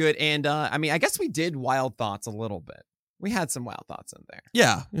 That's good. And I mean, I guess we did wild thoughts a little bit. We had some wild thoughts in there.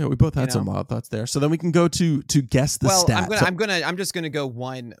 Yeah, we both had some wild thoughts there. So then we can go to guess the stats. I'm just gonna go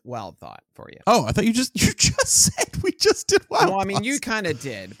one wild thought for you. Oh, I thought you just said we just did wild thoughts. Well, I mean, you kind of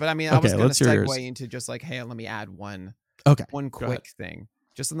did, but I mean, I was gonna segue into just like, hey, let me add one quick thing,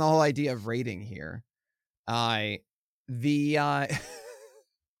 just on the whole idea of rating here. I like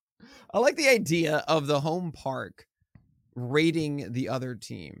the idea of the home park rating the other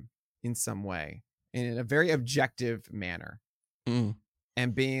team in some way, in a very objective manner, and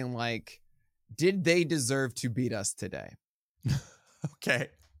being like, did they deserve to beat us today? Okay.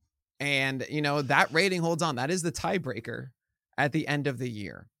 And, that rating holds on. That is the tiebreaker at the end of the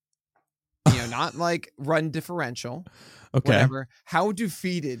year. Not like run differential. Okay. Whatever. How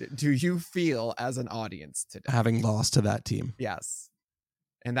defeated do you feel as an audience today? Having lost to that team. Yes.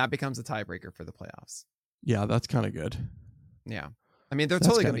 And that becomes a tiebreaker for the playoffs. Yeah, that's kind of good. Yeah. I mean, they're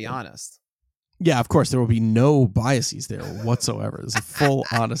totally going to be honest. Yeah, of course, there will be no biases there whatsoever. It's a full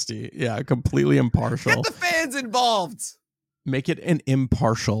honesty. Yeah, completely impartial. Get the fans involved. Make it an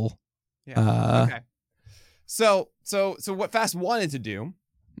impartial. Yeah. Okay. So what Fast wanted to do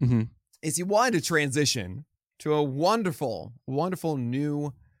is he wanted to transition to a wonderful, wonderful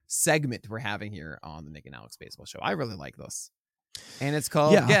new segment we're having here on the Nick and Alex Baseball Show. I really like this. And it's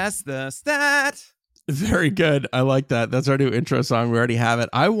called Guess the Stat. Very good. I like that. That's our new intro song. We already have it.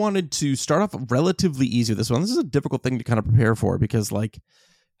 I wanted to start off relatively easy with this one. This is a difficult thing to kind of prepare for because, like,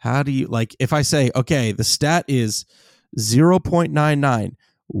 how do you, like, if I say, okay, the stat is 0.99,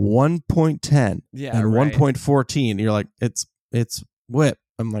 1.10, and 1.14, you're like, it's whip.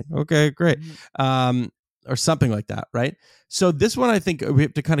 I'm like, okay, great. Or something like that, right? So this one, I think we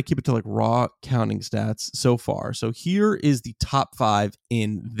have to kind of keep it to like raw counting stats so far. So here is the top 5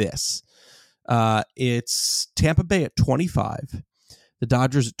 in this. It's Tampa Bay at 25, the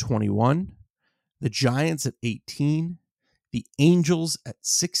Dodgers at 21, the Giants at 18, the Angels at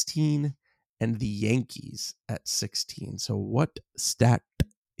 16, and the Yankees at 16. So what stat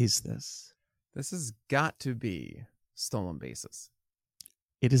is this? This has got to be stolen bases.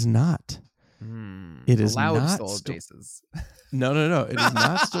 It is not. It is allowed not stolen bases. No. It is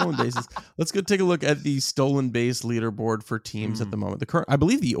not stolen bases. Let's go take a look at the stolen base leaderboard for teams at the moment. I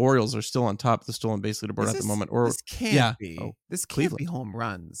believe the Orioles are still on top of the stolen base leaderboard at the moment. Or this can't be. Oh, this can't Cleveland. be home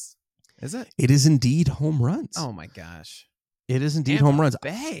runs, is it? It is indeed home runs. Oh my gosh! It is indeed Tampa home runs.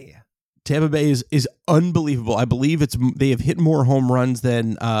 Bay. Tampa Bay is unbelievable. I believe they have hit more home runs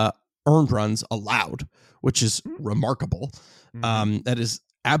than earned runs allowed, which is remarkable. That is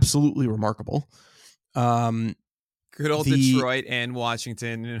absolutely remarkable. Good old Detroit and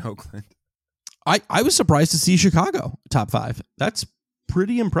Washington and Oakland. I was surprised to see Chicago top 5. That's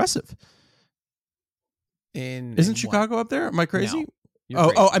pretty impressive. Isn't Chicago up there? Am I crazy? No,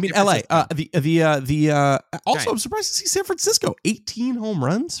 I mean LA. Also, I'm surprised to see San Francisco. 18 home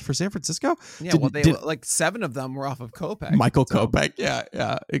runs for San Francisco. Yeah, like 7 of them were off of Kopech. Michael Kopech.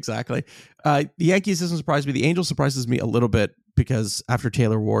 Yeah, exactly. The Yankees doesn't surprise me. The Angels surprises me a little bit because after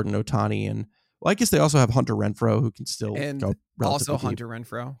Taylor Ward and Ohtani, and I guess they also have Hunter Renfroe who can still go also deep. Hunter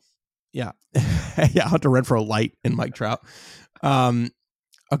Renfroe. Yeah, yeah, Hunter Renfroe light and Mike Trout.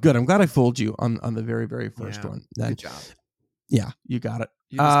 Good. I'm glad I fooled you on the very, very first one. Good job. Yeah, you got it.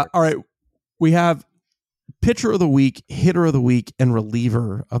 All right. We have pitcher of the week, hitter of the week, and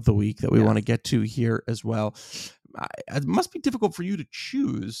reliever of the week that we want to get to here as well. It must be difficult for you to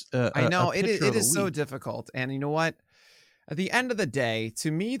choose. I know it is so difficult. And you know what? At the end of the day,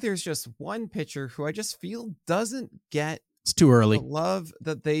 to me, there's just one pitcher who I just feel doesn't get it's too early. The love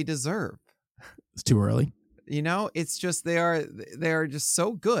that they deserve. It's too early. You know, it's just they are just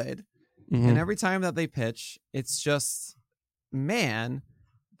so good. And every time that they pitch, it's just, man,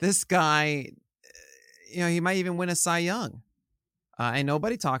 this guy, he might even win a Cy Young. And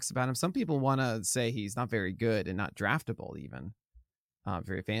nobody talks about him. Some people want to say he's not very good and not draftable even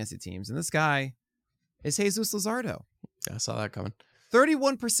for your fantasy teams. And this guy is Jesus Luzardo. Yeah, I saw that coming.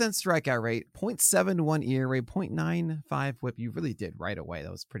 31% strikeout rate, 0.71 ERA, 0.95 whip. You really did right away.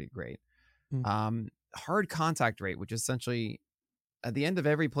 That was pretty great. Hard contact rate, which is essentially at the end of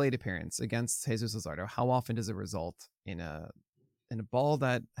every plate appearance against Jesus Luzardo, how often does it result in a ball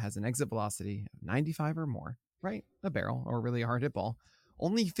that has an exit velocity of 95 or more, right? A barrel or really a hard hit ball.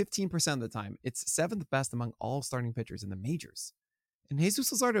 Only 15% of the time. It's 7th best among all starting pitchers in the majors. And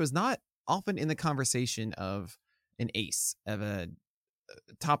Jesus Luzardo is not often in the conversation of an ace, of a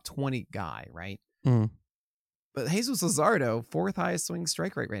top 20 guy, right? But Jesus Luzardo, 4th highest swing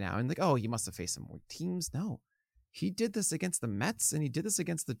strike rate right now. And he must have faced some more teams. No. He did this against the Mets and he did this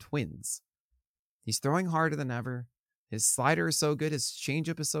against the Twins. He's throwing harder than ever. His slider is so good. His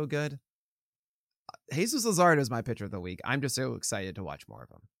changeup is so good. Jesus Luzardo is my pitcher of the week. I'm just so excited to watch more of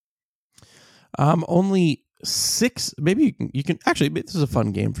him. Only 6. Maybe you can actually. This is a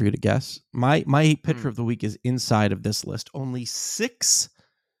fun game for you to guess. My pitcher of the week is inside of this list. Only 6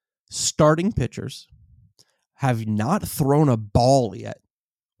 starting pitchers have not thrown a ball yet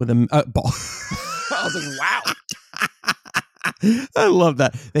with a ball. I was like, wow. I love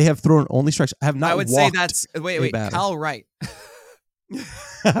that. They have thrown only strikes. Have not. I would say that's wait. Kyle Wright.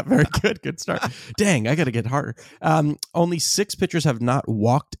 Very good. Good start. Dang, I got to get harder. Only 6 pitchers have not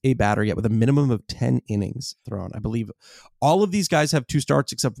walked a batter yet with a minimum of 10 innings thrown. I believe all of these guys have 2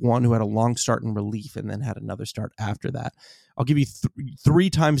 starts except one who had a long start in relief and then had another start after that. I'll give you 3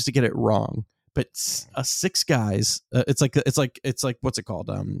 times to get it wrong, but 6 guys. It's like what's it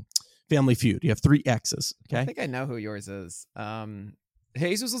called? Family Feud. You have 3 X's. Okay. I think I know who yours is.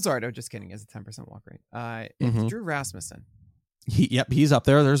 Jesus Luzardo. Just kidding. Has a 10% walk rate. It's Drew Rasmussen. He's up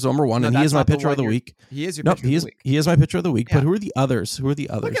there. There's number 1, and he is my pitcher of the week. He is your pitcher of the week. He is my pitcher of the week. Yeah. But who are the others? Look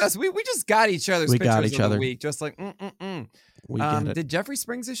at us. We just got each other's pitchers of the week. Just like, We get it. Did Jeffrey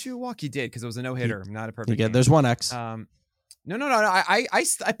Springs issue a walk? He did, because it was a no-hitter, not a perfect game. There's 1 X. No.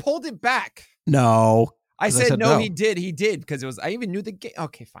 I pulled it back. No. I said no, he did. He did, because it was. I even knew the game.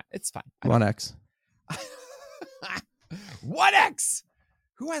 Okay, fine. It's fine. 1 X. 1 X.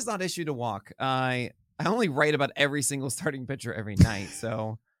 Who has not issued a walk? I only write about every single starting pitcher every night,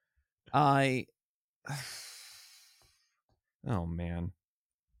 so oh man,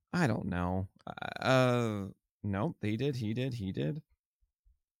 I don't know. Nope, he did.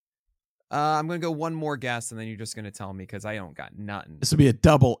 I'm going to go one more guess, and then you're just going to tell me because I don't got nothing. This would be a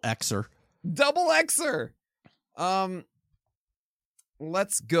double Xer. Double Xer.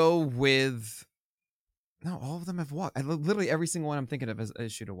 Let's go with... No, all of them have walk. Literally every single one I'm thinking of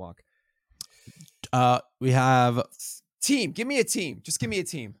is shoot a walk. We have... Team. Give me a team. Just give me a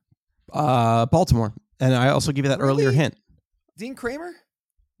team. Baltimore. And I also give you that earlier hint. Dean Kramer?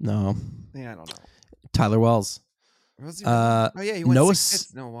 No. Yeah, I don't know. Tyler Wells. He went Noah 6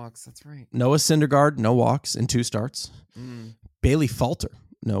 hits, no walks. That's right. Noah Syndergaard, no walks in 2 starts. Mm. Bailey Falter,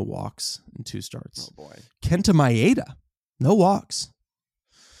 no walks in 2 starts. Oh, boy. Kenta Maeda, no walks.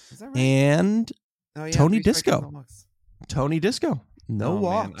 Is that right? And Tony Disco. No Tony Disco, no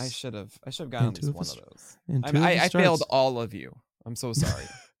walks. Man, I should have gotten at least one of those. I failed all of you. I'm so sorry.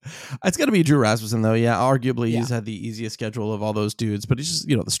 It's got to be Drew Rasmussen, though. Yeah, arguably he's had the easiest schedule of all those dudes, but he's just,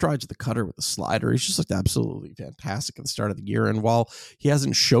 the strides of the cutter with the slider. He's just looked absolutely fantastic at the start of the year. And while he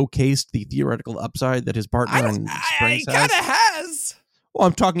hasn't showcased the theoretical upside that his partner in Springs kind of has. Well,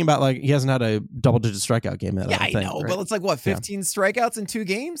 I'm talking about like he hasn't had a double-digit strikeout game. I know, right? But it's like what 15 strikeouts in 2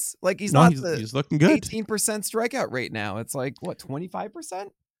 games. Like he's looking good. 18% strikeout rate now. It's like what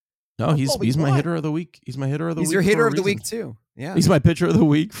 25%. No, he's my hitter of the week. He's my hitter of the week. He's your hitter of the week too. Yeah, he's my pitcher of the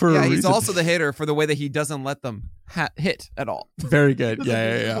week for. Yeah, he's also the hitter for the way that he doesn't let them hit at all. Very good.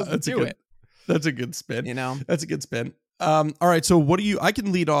 Yeah. That's a good spin. That's a good spin. All right. So what do you? I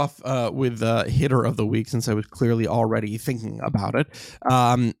can lead off with hitter of the week since I was clearly already thinking about it.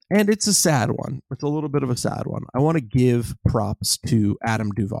 And it's a sad one. It's a little bit of a sad one. I want to give props to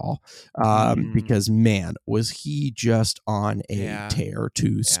Adam Duvall because man, was he just on a tear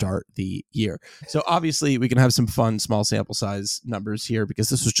to start the year. So obviously we can have some fun small sample size numbers here because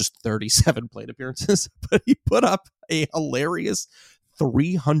this was just 37 plate appearances, but he put up a hilarious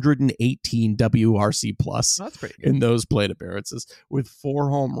 318 WRC plus in those plate appearances with 4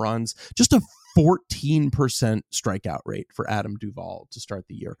 home runs, just a 14% strikeout rate for Adam Duvall to start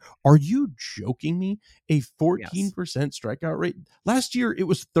the year. Are you joking me? A 14% strikeout rate? Last year it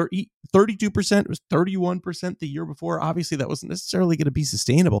was 32%, it was 31% the year before. Obviously that wasn't necessarily going to be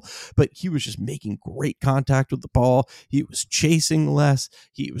sustainable, but he was just making great contact with the ball. He was chasing less.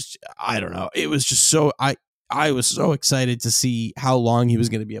 I don't know. It was just so I was so excited to see how long he was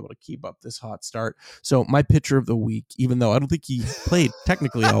going to be able to keep up this hot start. So my pitcher of the week, even though I don't think he played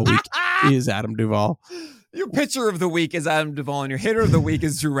technically all week, is Adam Duvall. Your pitcher of the week is Adam Duvall, and your hitter of the week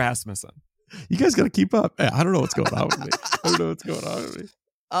is Drew Rasmussen. You guys got to keep up. I don't know what's going on with me.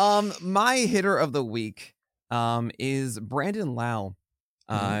 My hitter of the week is Brandon Lau.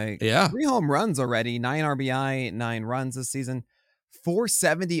 3 home runs already, 9 RBI, 9 runs this season,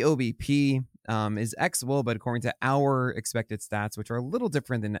 470 OBP. Is xWOBA, according to our expected stats, which are a little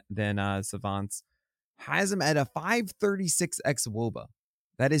different than Savant's, has him at a 536 xWOBA.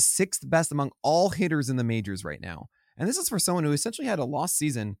 That is 6th best among all hitters in the majors right now. And this is for someone who essentially had a lost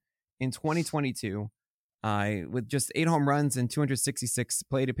season in 2022 with just 8 home runs and 266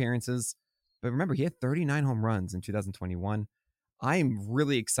 plate appearances. But remember, he had 39 home runs in 2021. I'm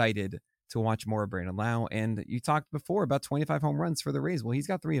really excited to watch more of Brandon Lau. And you talked before about 25 home runs for the Rays. Well, he's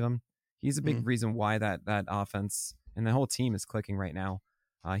got 3 of them. He's a big reason why that offense and the whole team is clicking right now.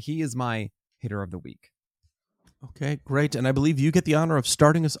 He is my hitter of the week. Okay, great. And I believe you get the honor of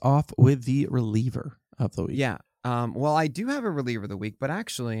starting us off with the reliever of the week. Yeah. Well, I do have a reliever of the week, but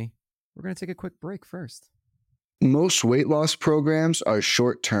actually, we're going to take a quick break first. Most weight loss programs are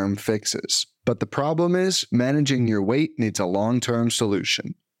short-term fixes, but the problem is managing your weight needs a long-term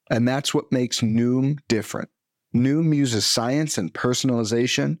solution. And that's what makes Noom different. Noom uses science and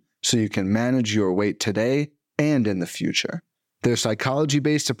personalization so you can manage your weight today and in the future. Their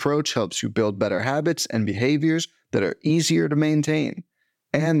psychology-based approach helps you build better habits and behaviors that are easier to maintain.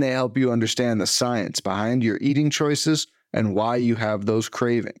 And they help you understand the science behind your eating choices and why you have those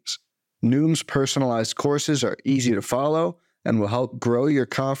cravings. Noom's personalized courses are easy to follow and will help grow your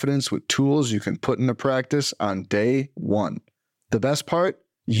confidence with tools you can put into practice on day 1. The best part?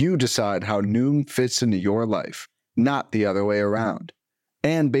 You decide how Noom fits into your life, not the other way around.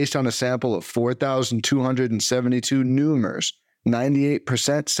 And based on a sample of 4,272 Noomers,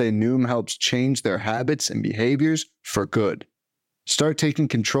 98% say Noom helps change their habits and behaviors for good. Start taking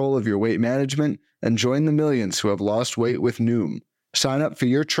control of your weight management and join the millions who have lost weight with Noom. Sign up for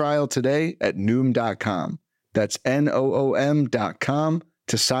your trial today at Noom.com. That's Noom.com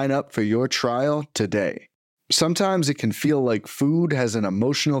to sign up for your trial today. Sometimes it can feel like food has an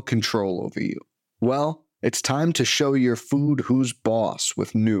emotional control over you. Well, it's time to show your food who's boss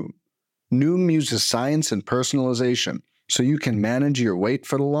with Noom. Noom uses science and personalization so you can manage your weight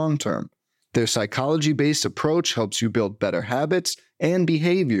for the long term. Their psychology-based approach helps you build better habits and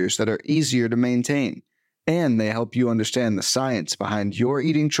behaviors that are easier to maintain. And they help you understand the science behind your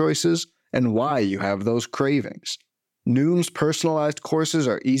eating choices and why you have those cravings. Noom's personalized courses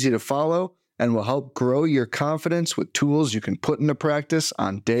are easy to follow and will help grow your confidence with tools you can put into practice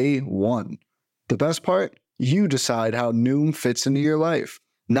on day one. The best part? You decide how Noom fits into your life,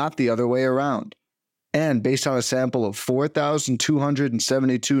 not the other way around. And based on a sample of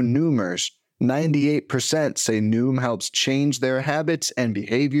 4,272 Noomers, 98% say Noom helps change their habits and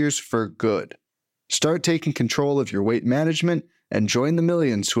behaviors for good. Start taking control of your weight management and join the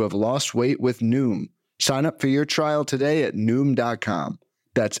millions who have lost weight with Noom. Sign up for your trial today at Noom.com.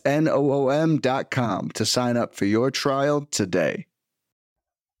 That's Noom.com to sign up for your trial today.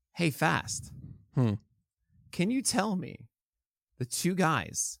 Hey, Fast. Can you tell me the two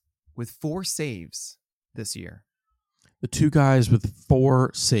guys with 4 saves this year? The two guys with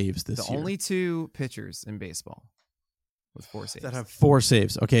 4 saves this year. The only 2 pitchers in baseball with 4 saves. That have 4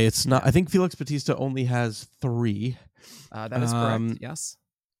 saves. Okay, it's not. I think Felix Bautista only has 3. That is correct. Yes.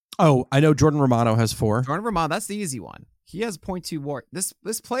 Oh, I know Jordan Romano has 4. Jordan Romano, that's the easy one. He has 0.2 WAR.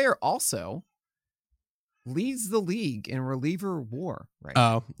 This player also leads the league in reliever WAR right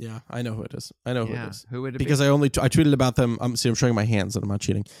now. Oh, yeah. I know who it is. I know who it is. Who would it because be? I tweeted about them. I'm showing my hands and I'm not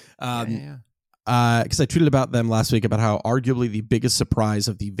cheating. Yeah. Because I tweeted about them last week about how arguably the biggest surprise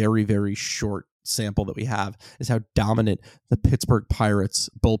of the very, very short sample that we have is how dominant the Pittsburgh Pirates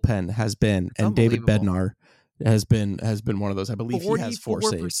bullpen has been. And David Bednar has been one of those. I believe he has 4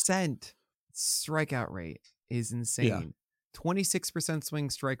 saves. 44% strikeout rate is insane. Yeah. 26% swing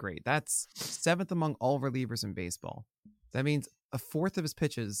strike rate. That's 7th among all relievers in baseball. That means a fourth of his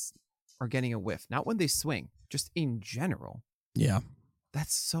pitches are getting a whiff. Not when they swing, just in general. Yeah.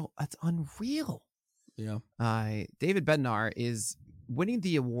 That's unreal. Yeah. David Bednar is winning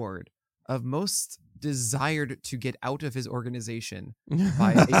the award of most desired to get out of his organization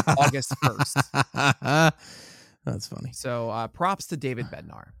by August 1st. That's funny. So props to David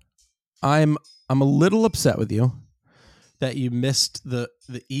Bednar. I'm a little upset with you that you missed the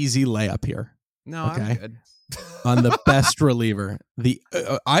easy layup here. No, okay. I'm good. On the best reliever.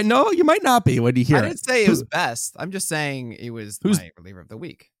 I know you might not be when you hear it. I didn't say it was best. I'm just saying it was my reliever of the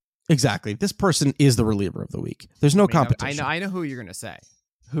week. Exactly. This person is the reliever of the week. There's no competition. I know who you're going to say.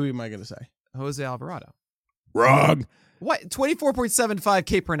 Who am I going to say? Jose Alvarado. Wrong. What? 24.75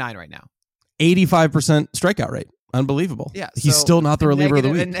 K per 9 right now. 85% strikeout rate. Unbelievable. Yeah. He's still not the reliever of the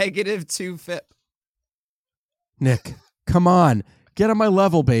week. A -2 FIP. Nick, come on. Get on my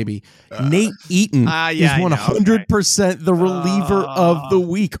level, baby. Nate Eaton is 100% the reliever of the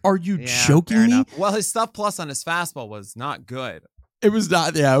week. Are you joking me? Well, his stuff plus on his fastball was not good. It was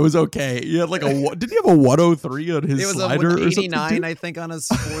not. Yeah, it was okay. He had did he have a 103 on his slider? It was a 89, I think, on his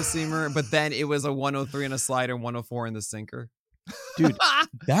 4-seamer, but then it was a 103 on a slider, 104 in the sinker. Dude,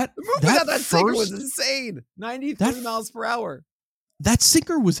 that sinker was insane. 93 miles per hour. That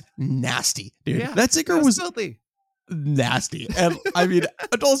sinker was nasty, dude. Yeah, that sinker was filthy. Nasty. And I mean,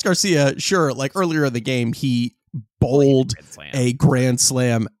 Adolis Garcia, sure, like earlier in the game, he bowled a grand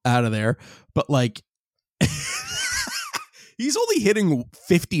slam out of there, but like he's only hitting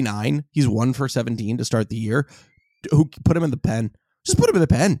 59. He's 1 for 17 to start the year. Who put him in the pen? Just put him in the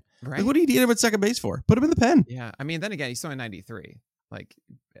pen. Right. Like, what do you need him at second base for? Put him in the pen. Yeah. I mean, then again, he's throwing 93. Like,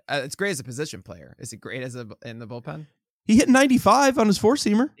 it's great as a position player. Is it great in the bullpen? He hit 95 on his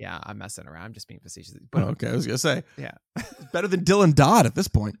 4-seamer. Yeah, I'm messing around. I'm just being facetious. But okay, I was gonna say, yeah, better than Dylan Dodd at this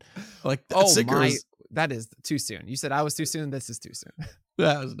point. Like, that is too soon. You said I was too soon. This is too soon.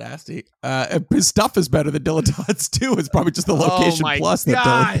 That was nasty. His stuff is better than Dylan Dodd's too. It's probably just the location plus that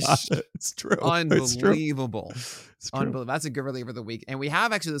Dylan Dodd. It's true. Unbelievable. It's true. Unbelievable. That's a good reliever of the week. And we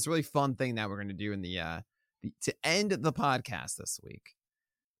have actually this really fun thing that we're going to do in to end the podcast this week.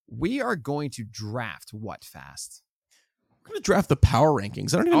 We are going to draft what fast? We're going to draft the power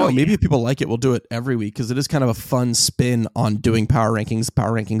rankings. I don't even know. Maybe if people like it, we'll do it every week because it is kind of a fun spin on doing power rankings.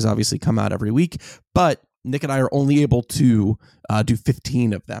 Power rankings obviously come out every week, but Nick and I are only able to do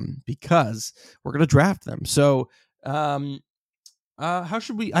 15 of them because we're going to draft them. So how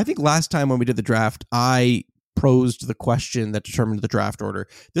should we? I think last time when we did the draft, I posed the question that determined the draft order.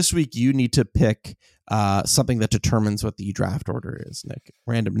 This week, you need to pick something that determines what the draft order is, Nick.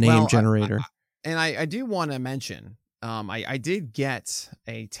 Random name generator. I do want to mention, I did get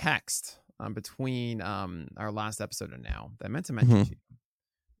a text between our last episode and now that I meant to mention to you,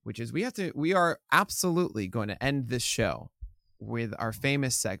 which is we are absolutely going to end this show with our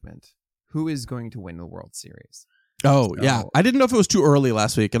famous segment, Who is going to win the World Series? Oh, so, yeah. I didn't know if it was too early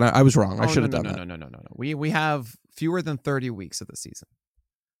last week, and I was wrong. I should have done that. No. We have fewer than 30 weeks of the season.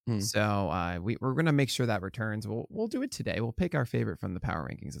 So we're going to make sure that returns. We'll do it today. We'll pick our favorite from the power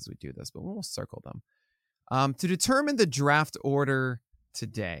rankings as we do this, but we'll circle them. To determine the draft order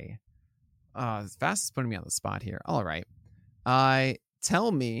today, Fast is putting me on the spot here. All right.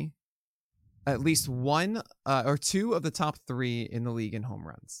 Tell me at least one or two of the top three in the league in home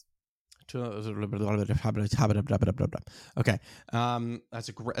runs. Okay. That's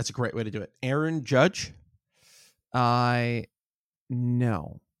a great way to do it. Aaron Judge? No.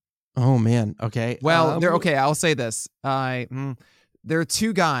 Oh man. Okay. Well, okay. I'll say this. There are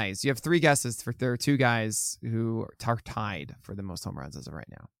two guys. You have three guesses. There are two guys who are tied for the most home runs as of right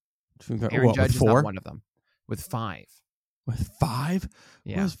now. Aaron Judge is not one of them. With 5. With 5?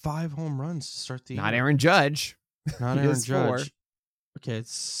 Yeah. Who has 5 home runs to start the year? Not Aaron Judge. Not Aaron Judge. 4. Okay,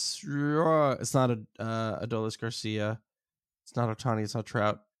 it's not Adolis Garcia. It's not Ohtani. It's not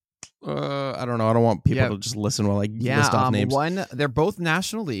Trout. I don't know. I don't want people to just listen while I list off names. They're both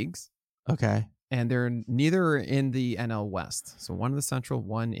National Leagues. Okay. And they're neither in the NL West. So one in the Central,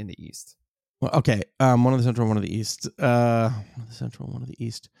 one in the East. Well, okay. One in the Central, one in the East. One in the Central, one in the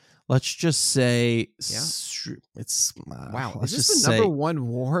East. Let's just say it's wow. Let's is this just the number one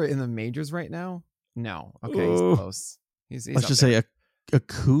WAR in the majors right now? No. Okay, he's close. Let's just say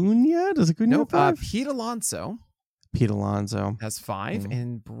Acuna. Does Acuna have 5? Pete Alonso. Pete Alonso has 5,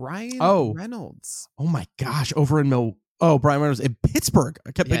 and Brian Reynolds. Oh my gosh! Over in Brian Reynolds in Pittsburgh.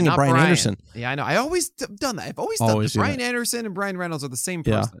 I kept thinking of Brian Anderson. Yeah, I know. I always done that. I've always done that. Brian Anderson and Brian Reynolds are the same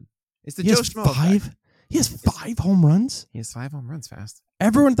person. It's the Joe Schmo effect. He has 5 home runs. He has 5 home runs. Fast.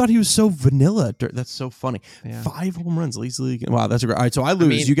 Everyone thought he was so vanilla. That's so funny. Yeah. 5 home runs, least league. Wow, that's great. All right, so I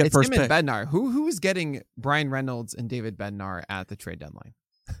lose. You get first pick. Bednar. Who is getting Brian Reynolds and David Bednar at the trade deadline?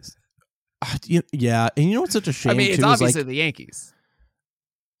 Yeah, and you know what's such a shame? It's obviously the Yankees.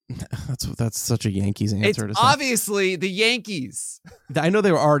 That's such a Yankees answer. It's obviously the Yankees. I know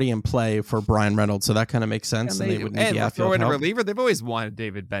they were already in play for Brian Reynolds, so that kind of makes sense. And they would need the outfield help. Reliever. They've always wanted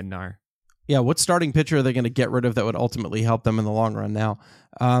David Bednar. Yeah, what starting pitcher are they going to get rid of that would ultimately help them in the long run? Now,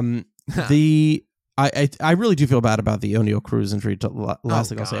 I really do feel bad about the O'Neal Cruz injury. Last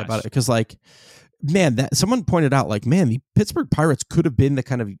thing I'll say about it, because that someone pointed out, the Pittsburgh Pirates could have been the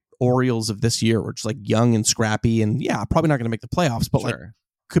kind of Orioles of this year, which is young and scrappy, and probably not going to make the playoffs, but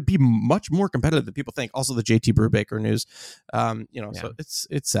could be much more competitive than people think. Also, the JT Brubaker news, so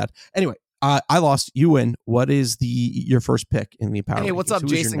it's sad. Anyway, I lost. You win. What is your first pick in the power? Hey, what's up,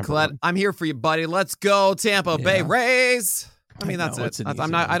 Jason Collette? I'm here for you, buddy. Let's go, Tampa Bay Rays. I mean, that's it.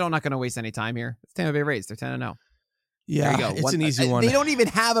 I'm not going to waste any time here. It's Tampa Bay Rays. They're 10-0. Yeah, there you go. It's an easy one. They don't even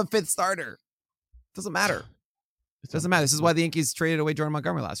have a 5th starter. Doesn't matter. It doesn't matter. This is why the Yankees traded away Jordan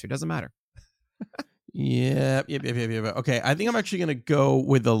Montgomery last year. Doesn't matter. Yep. Okay, I think I'm actually going to go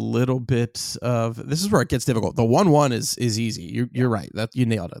with a little bit of. This is where it gets difficult. The 1-1 is easy. You're right. That you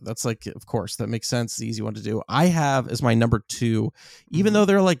nailed it. That's of course, that makes sense. The easy one to do. I have as my number 2, even though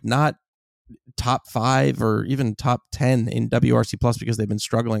they're not top 5 or even top 10 in WRC plus because they've been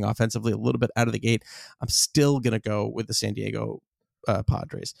struggling offensively a little bit out of the gate. I'm still going to go with the San Diego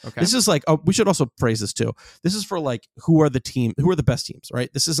Padres. Okay. This is we should also phrase this too. This is for who are the best teams,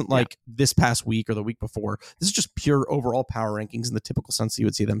 right? This isn't this past week or the week before. This is just pure overall power rankings in the typical sense that you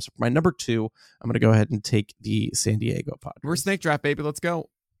would see them. So for my number 2, I'm going to go ahead and take the San Diego Padres. We're snake draft, baby. Let's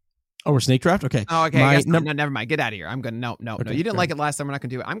go. Oh, we're snake draft? Okay. Oh, okay. No, never mind. Get out of here. I'm going to no. You didn't like it last time. We're not going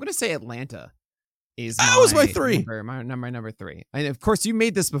to do it. I'm going to say Atlanta is was my 3. My number 3. And of course you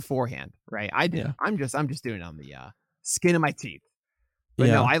made this beforehand, right? I did. Yeah. I'm just doing it on the skin of my teeth. But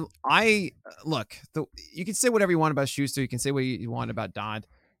no, I look, you can say whatever you want about Schuster. You can say what you want about Dodd.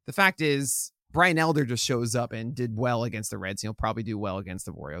 The fact is, Brian Elder just shows up and did well against the Reds. He'll probably do well against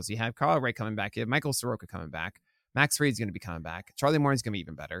the Orioles. You have Carl Ray coming back. You have Michael Soroka coming back. Max Fried's going to be coming back. Charlie Morton's going to be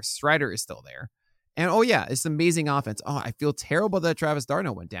even better. Strider is still there. And, it's amazing offense. Oh, I feel terrible that Travis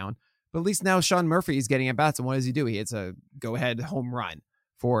d'Arnaud went down. But at least now Sean Murphy is getting at bats. And what does he do? He hits a go-ahead home run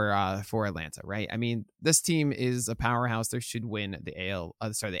for Atlanta, right? I mean, this team is a powerhouse. They should win the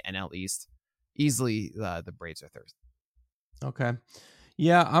NL East easily. The Braves are third. Okay,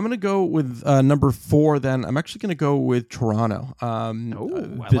 yeah, I'm gonna go with number 4. Then I'm actually gonna go with Toronto. I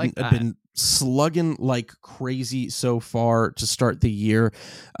like that. I've been slugging like crazy so far to start the year,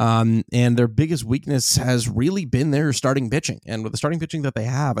 and their biggest weakness has really been their starting pitching. And with the starting pitching that they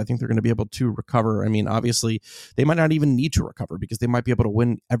have, I think they're going to be able to recover. I mean, obviously, they might not even need to recover because they might be able to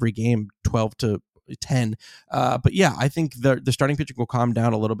win every game 12-10. But yeah, I think the starting pitching will calm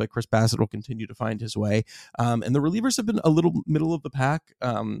down a little bit. Chris Bassett will continue to find his way. And the relievers have been a little middle of the pack,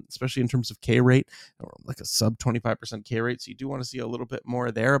 especially in terms of K rate, or a sub 25% K rate. So you do want to see a little bit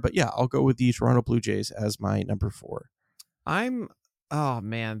more there. But yeah, I'll go with the Toronto Blue Jays as my number 4. I'm Oh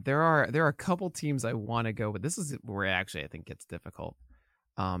man, there are a couple teams I want to go, but this is where actually I think it's difficult.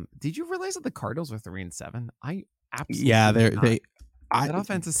 Did you realize that the Cardinals were 3-7? I Yeah, absolutely did not. I, That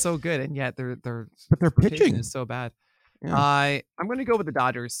offense is so good, and yet their but their rotation pitching is so bad. Yeah. I'm going to go with the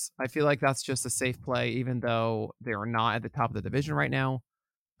Dodgers. I feel like that's just a safe play, even though they are not at the top of the division right now.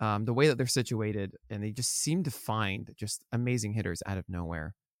 The way that they're situated, and they just seem to find just amazing hitters out of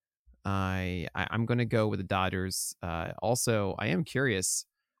nowhere. I'm going to go with the Dodgers. Also, I am curious.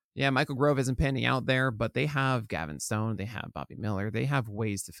 Yeah, Michael Grove isn't panning out there, but they have Gavin Stone. They have Bobby Miller. They have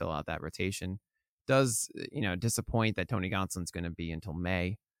ways to fill out that rotation. Does, disappoint that Tony Gonsolin's going to be until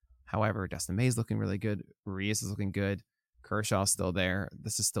May. However, Dustin May's looking really good. Urias is looking good. Kershaw's still there.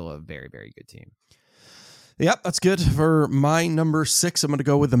 This is still a very, very good team. Yep, that's good. For my number 6, I'm going to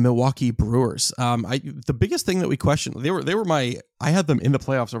go with the Milwaukee Brewers. The biggest thing that we questioned, I had them in the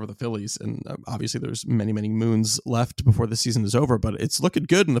playoffs over the Phillies, and obviously there's many, many moons left before the season is over, but it's looking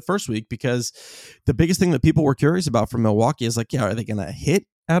good in the first week because the biggest thing that people were curious about from Milwaukee is like, yeah, are they going to hit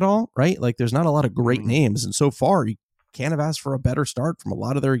at all? Right? Like there's not a lot of great names, and so far you can't have asked for a better start from a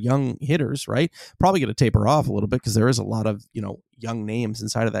lot of their young hitters, right? Probably going to taper off a little bit because there is a lot of, young names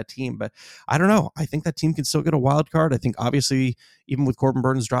inside of that team. But I don't know. I think that team can still get a wild card. I think obviously, even with Corbin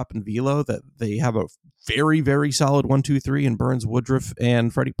Burns dropping velo, that they have a very, very solid 1-2-3 in Burns, Woodruff,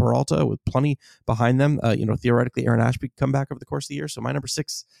 and Freddie Peralta with plenty behind them. Theoretically, Aaron Ashby could come back over the course of the year. So my number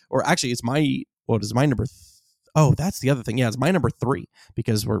 6, or actually it's my number oh, that's the other thing. Yeah, it's my number 3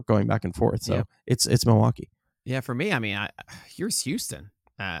 because we're going back and forth. So it's Milwaukee. Yeah, for me, I mean, here's Houston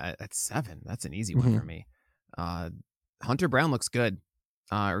at 7. That's an easy one for me. Hunter Brown looks good.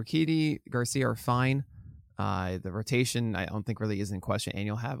 Urquidy, Garcia are fine. The rotation, I don't think really is in question, and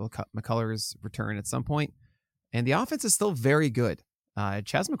you'll have McCullers return at some point. And the offense is still very good.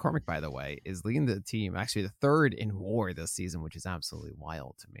 Chas McCormick, by the way, is leading the team, actually the 3rd in WAR this season, which is absolutely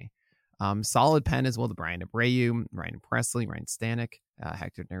wild to me. Solid pen as well to Brian Abreu, Ryan Presley, Ryan Stanek,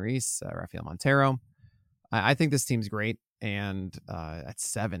 Hector Neris, Rafael Montero. I think this team's great, and at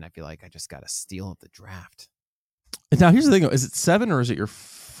 7, I feel like I just got a steal of the draft. Now, here's the thing. Is it 7 or is it your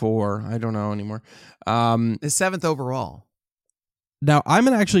 4? I don't know anymore. It's 7th overall. Now, I'm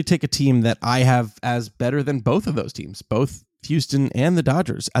going to actually take a team that I have as better than both of those teams, both Houston and the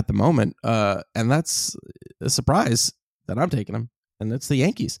Dodgers at the moment, and that's a surprise that I'm taking them, and that's the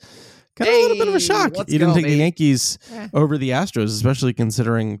Yankees. Kind of a little bit of a shock. You didn't take the Yankees over the Astros, especially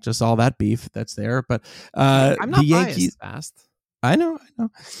considering just all that beef that's there. But I'm not the Yankees fast. I know.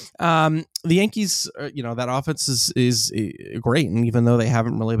 The Yankees, that offense is great, and even though they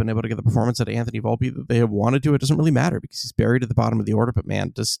haven't really been able to get the performance out of Anthony Volpe that they have wanted to, it doesn't really matter because he's buried at the bottom of the order. But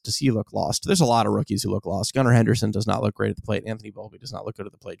man, does he look lost? There's a lot of rookies who look lost. Gunnar Henderson does not look great at the plate. Anthony Volpe does not look good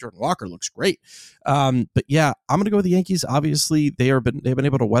at the plate. Jordan Walker looks great. But yeah, I'm going to go with the Yankees. Obviously, they've been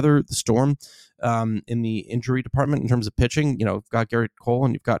able to weather the storm in the injury department in terms of pitching. You've got Garrett Cole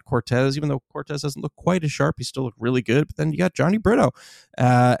and you've got Cortez. Even though Cortez doesn't look quite as sharp, he still looked really good. But then you got Johnny Brito,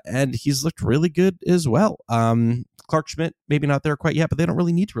 and he's looked really good as well. Clark Schmidt, maybe not there quite yet, but they don't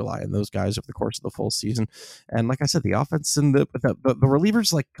really need to rely on those guys over the course of the full season. And like I said, the offense and the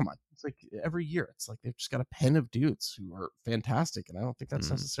relievers, like, come on. It's like every year, it's like they've just got a pen of dudes who are fantastic, and I don't think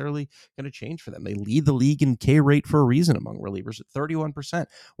that's necessarily going to change for them. They lead the league in K rate for a reason among relievers at 31%.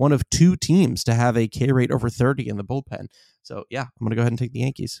 One of 2 teams to have a K rate over 30 in the bullpen. So yeah, I'm going to go ahead and take the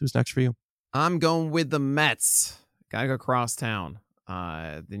Yankees. Who's next for you? I'm going with the Mets. Gotta go cross town.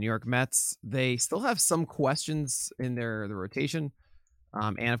 The New York Mets, they still have some questions in their rotation.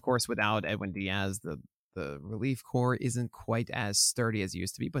 And of course, without Edwin Diaz, the relief core isn't quite as sturdy as it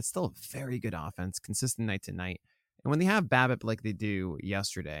used to be, but still a very good offense, consistent night to night. And when they have BABIP like they do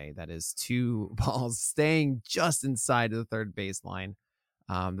yesterday, that is 2 balls staying just inside of the third baseline,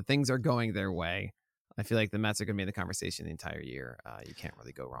 the things are going their way. I feel like the Mets are going to be in the conversation the entire year. You can't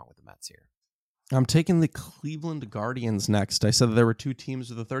really go wrong with the Mets here. I'm taking the Cleveland Guardians next. I said that there were 2 teams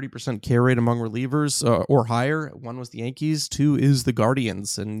with a 30% K rate among relievers or higher. One was the Yankees, 2 is the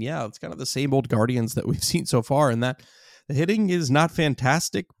Guardians. And yeah, it's kind of the same old Guardians that we've seen so far. And that the hitting is not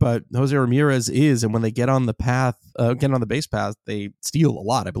fantastic, but Jose Ramirez is. And when they get on the base path, they steal a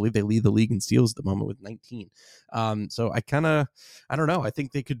lot. I believe they lead the league in steals at the moment with 19. So I don't know. I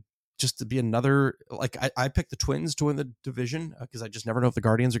think they could just to be another, like I picked the Twins to win the division because I just never know if the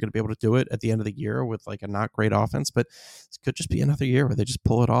Guardians are going to be able to do it at the end of the year with like a not great offense, but it could just be another year where they just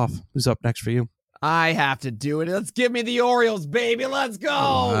pull it off. Who's up next for you? I have to do it. Let's give me the Orioles, baby. Let's go.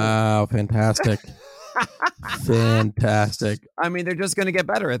 Wow, fantastic. Fantastic. I mean, they're just going to get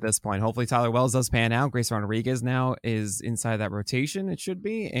better at this point. Hopefully Tyler Wells does pan out. Grace Rodriguez now is inside that rotation. It should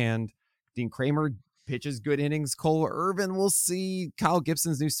be. And Dean Kramer pitches good innings. Cole Irvin, we'll see. Kyle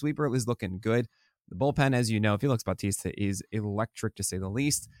Gibson's new sweeper is looking good. The bullpen, as you know, Felix Bautista is electric to say the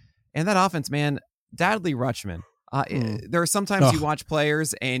least. And that offense, man, Dadley Rutschman. There are sometimes you watch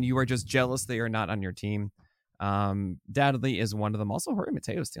players and you are just jealous they are not on your team. Dadley is one of them. Also, Jorge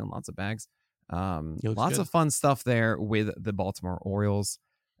Mateo stealing lots of bags. Lots of fun stuff there with the Baltimore Orioles.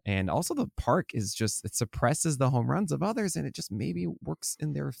 And also the park is just, it suppresses the home runs of others, and it just maybe works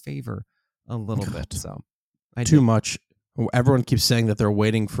in their favor a little bit. So too much. Everyone keeps saying that they're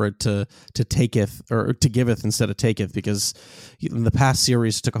waiting for it to taketh or to giveth instead of taketh, because in the past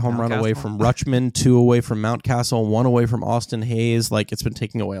series took a home run away from Rutschman, 2 away from Mountcastle, 1 away from Austin Hayes. Like, it's been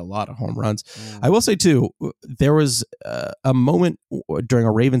taking away a lot of home runs. I will say too, there was a moment during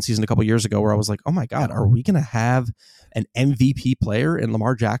a Ravens season a couple years ago where I was like, oh my God, are we going to have an MVP player in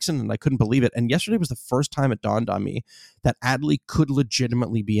Lamar Jackson? And I couldn't believe it. And yesterday was the first time it dawned on me that Adley could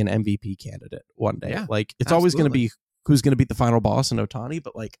legitimately be an MVP candidate one day. Yeah, like, it's always going to be who's going to beat the final boss in Ohtani,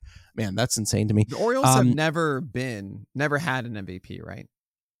 but like, man, that's insane to me. The Orioles have never had an MVP, right?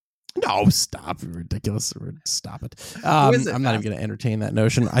 No, stop. Ridiculous. Stop it. I'm not even going to entertain that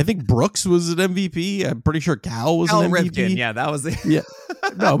notion. I think Brooks was an MVP. I'm pretty sure Cal was an MVP. Ripken. Yeah, that was it. Yeah.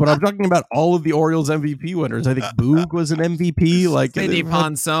 No, but I'm talking about all of the Orioles MVP winners. I think Boog was an MVP. Like Cindy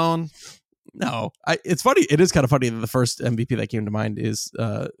Ponson. No, it's funny. It is kind of funny that the first MVP that came to mind is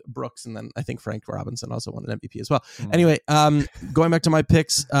Brooks, and then I think Frank Robinson also won an MVP as well. Anyway, going back to my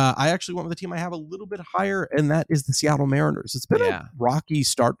picks, I actually went with a team I have a little bit higher, and that is the Seattle Mariners. It's been a rocky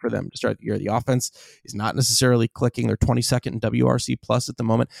start for them to start the year. The offense is not necessarily clicking. They're 22nd in WRC plus at the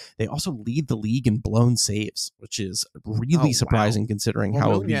moment. They also lead the league in blown saves, which is really surprising considering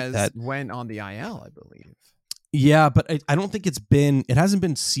how that went on the IL, I believe. Yeah, but I don't think it hasn't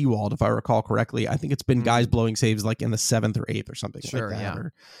been Seawald, if I recall correctly. I think it's been guys blowing saves like in the 7th or 8th or something like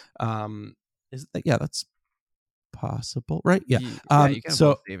that. Yeah. That's possible, right? Yeah. You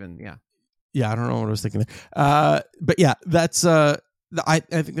can Yeah, I don't know what I was thinking there. But yeah, that's I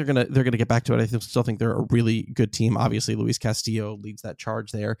think they're gonna get back to it. I still think they're a really good team. Obviously, Luis Castillo leads that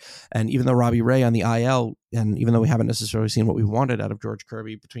charge there, and even though Robbie Ray on the IL, and even though we haven't necessarily seen what we wanted out of George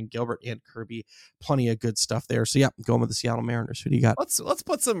Kirby, between Gilbert and Kirby, plenty of good stuff there. So yeah, going with the Seattle Mariners. Who do you got? Let's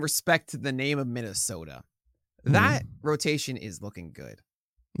put some respect to the name of Minnesota. That rotation is looking good.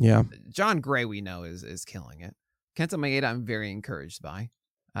 Yeah, John Gray, we know, is killing it. Kenta Maeda, I'm very encouraged by.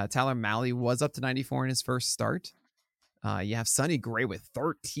 Tyler Mahle was up to 94 in his first start. You have Sonny Gray with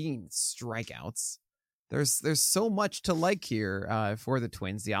 13 strikeouts. There's so much to like here for the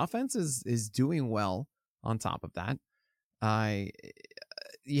Twins. The offense is doing well on top of that.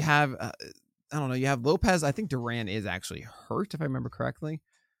 You have I don't know, you have Lopez. I think Duran is actually hurt, if I remember correctly.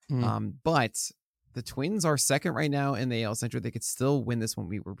 But the Twins are second right now in the AL Central. They could still win this one.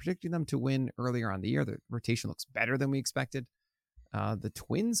 We were predicting them to win earlier on the year. The rotation looks better than we expected. The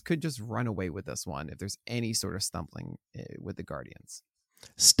Twins could just run away with this one if there's any sort of stumbling with the Guardians.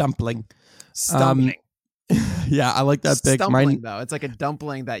 Stumbling. Yeah, I like that pick. Stumbling, though. It's like a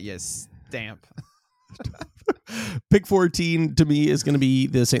dumpling that you stamp. Pick 14 to me is going to be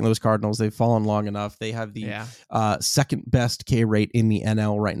the St. Louis Cardinals. They've fallen long enough. They have the second best K rate in the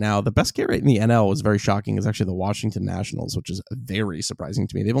NL right now. The best K rate in the NL was very shocking. Is actually the Washington Nationals, which is very surprising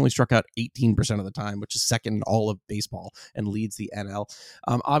to me. They've only struck out 18% of the time, which is second in all of baseball and leads the NL.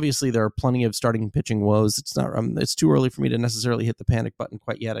 Obviously, there are plenty of starting pitching woes. It's not. It's too early for me to necessarily hit the panic button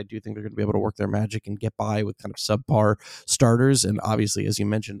quite yet. I do think they're going to be able to work their magic and get by with kind of subpar starters. And obviously, as you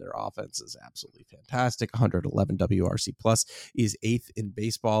mentioned, their offense is absolutely fantastic. 111 WRC plus is 8th in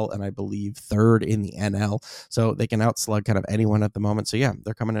baseball, and I believe 3rd in the NL. So they can outslug kind of anyone at the moment. So yeah,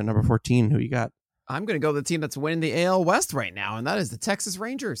 they're coming in number 14. Who you got? I'm going to go with the team that's winning the AL West right now, and that is the Texas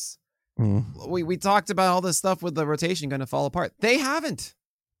Rangers. We talked about all this stuff with the rotation going to fall apart. They haven't.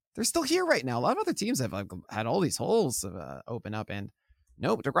 They're still here right now. A lot of other teams have had all these holes open up, and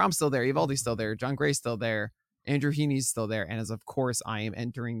nope, DeGrom's still there, Eovaldi's still there, John Gray's still there, Andrew Heaney's still there, and as of course I'm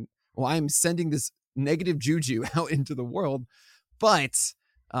sending this negative juju out into the world, but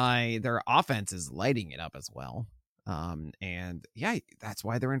their offense is lighting it up as well. And yeah, that's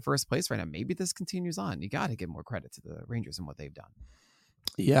why they're in first place right now. Maybe this continues on. You got to give more credit to the Rangers and what they've done.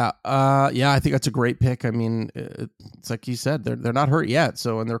 Yeah. I think that's a great pick. I mean, it's like you said, they're not hurt yet.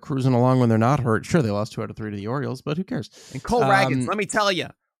 So, and they're cruising along when they're not hurt. Sure, they lost 2 out of 3 to the Orioles, but who cares? And Cole Raggins, let me tell you.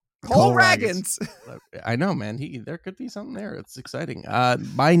 Cole Raggins. I know, man. There could be something there. It's exciting.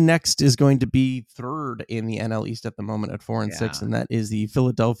 My next is going to be 3rd in the NL East at the moment at 4 and 6, and that is the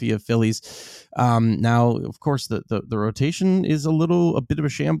Philadelphia Phillies. Now, of course, the rotation is a bit of a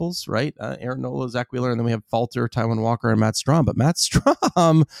shambles, right? Aaron Nola, Zach Wheeler, and then we have Falter, Taijuan Walker, and Matt Strahm. But Matt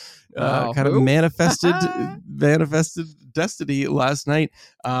Strahm kind of manifested destiny last night.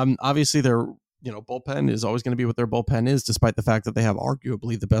 Obviously, their bullpen is always going to be what their bullpen is, despite the fact that they have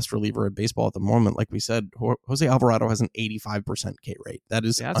arguably the best reliever in baseball at the moment. Like we said, Jose Alvarado has an 85% K rate. That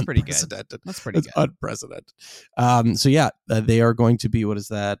is that's pretty good. That's pretty good. Unprecedented. They are going to be, what is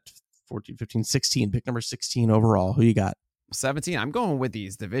that? 14, 15, 16, pick number 16 overall. Who you got? 17. I'm going with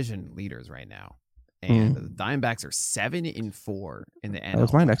these division leaders right now. And the Diamondbacks are 7-4 in the NL. That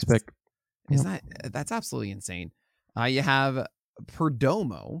was my next pick. That's absolutely insane. You have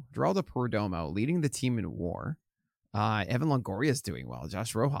Perdomo, Geraldo Perdomo, leading the team in WAR. Evan Longoria is doing well.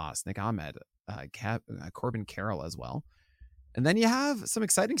 Josh Rojas, Nick Ahmed, Corbin Carroll as well. And then you have some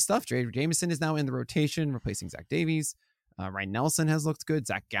exciting stuff. Dre Jameson is now in the rotation, replacing Zach Davies. Ryan Nelson has looked good.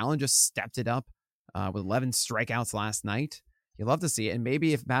 Zach Gallen just stepped it up with 11 strikeouts last night. You love to see it. And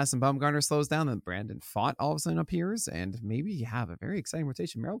maybe if Madison Bumgarner slows down, then Brandon Pfaadt all of a sudden appears. And maybe you have a very exciting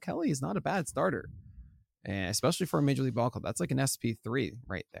rotation. Merrill Kelly is not a bad starter, especially for a Major League Ball club. That's like an SP3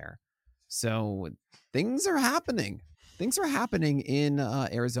 right there. So things are happening. Things are happening in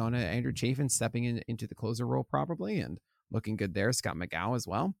Arizona. Andrew Chafin stepping into the closer role probably and looking good there. Scott McGough as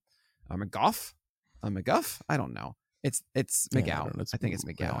well. McGough? I don't know. It's McGough. I think it's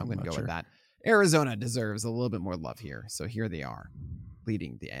McGough. I'm going to go with that. Arizona deserves a little bit more love here. So here they are,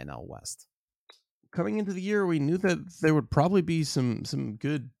 leading the NL West. Coming into the year, we knew that there would probably be some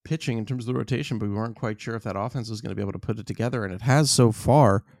good pitching in terms of the rotation, but we weren't quite sure if that offense was going to be able to put it together, and it has so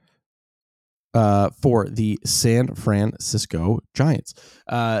far. For the San Francisco Giants.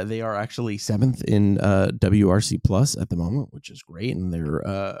 They are actually 7th in WRC Plus at the moment, which is great, and they're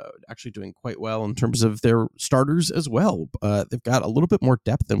actually doing quite well in terms of their starters as well. They've got a little bit more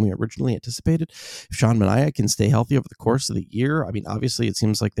depth than we originally anticipated. If Sean Manaea can stay healthy over the course of the year, I mean, obviously it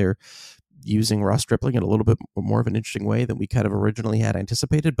seems like they're using Ross Stripling in a little bit more of an interesting way than we kind of originally had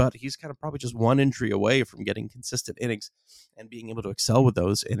anticipated, but he's kind of probably just one injury away from getting consistent innings and being able to excel with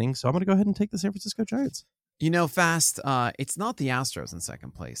those innings. So I'm going to go ahead and take the San Francisco Giants. Fast, it's not the Astros in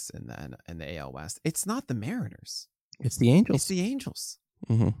second place in the AL West. It's not the Mariners. It's the Angels. It's the Angels.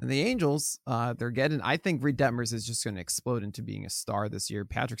 Mm-hmm. And the Angels, they're getting, I think Reed Detmers is just going to explode into being a star this year.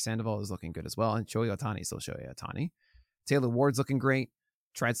 Patrick Sandoval is looking good as well. And Shohei Ohtani is still Shohei Ohtani. Taylor Ward's looking great.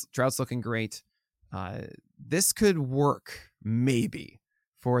 Trout's looking great. This could work maybe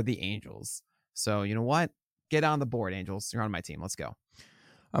for the Angels. So you know what? Get on the board, Angels. You're on my team. Let's go.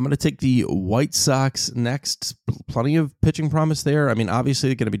 I'm going to take the White Sox next. Plenty of pitching promise there. I mean, obviously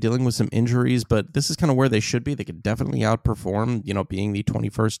they're going to be dealing with some injuries, but this is kind of where they should be. They could definitely outperform, being the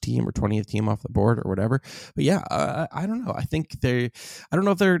 21st team or 20th team off the board or whatever. But yeah, I don't know. I don't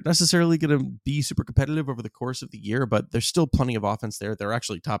know if they're necessarily going to be super competitive over the course of the year, but there's still plenty of offense there. They're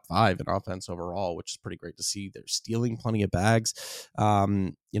actually top 5 in offense overall, which is pretty great to see. They're stealing plenty of bags.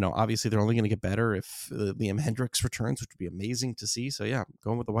 Obviously they're only going to get better if Liam Hendricks returns, which would be amazing to see. So yeah, I'm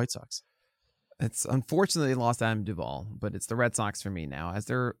going with the White Sox. It's unfortunately lost Adam Duvall, but it's the Red Sox for me now, as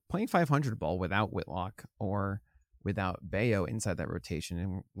they're playing 500 ball without Whitlock or without Bayo inside that rotation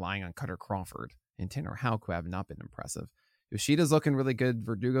and relying on Cutter Crawford and Tanner Houck, who have not been impressive. Yoshida's looking really good.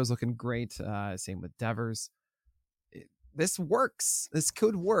 Verdugo's looking great. Same with Devers. This works. This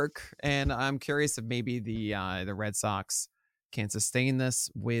could work, and I'm curious if maybe the Red Sox can sustain this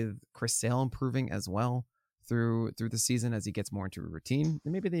with Chris Sale improving as well through the season as he gets more into a routine.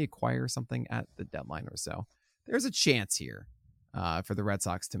 And maybe they acquire something at the deadline or so. There's a chance here for the Red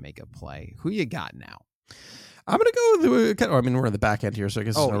Sox to make a play. Who you got now? I'm going to go with we're in the back end here, so I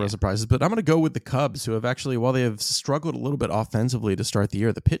guess there's no real surprises, but I'm going to go with the Cubs, who have actually, while they have struggled a little bit offensively to start the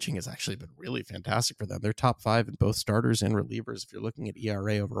year, the pitching has actually been really fantastic for them. They're top 5 in both starters and relievers. If you're looking at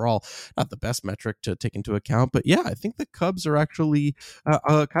ERA overall, not the best metric to take into account, but yeah, I think the Cubs are actually kind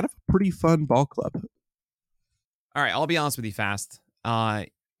of a pretty fun ball club. All right, I'll be honest with you fast.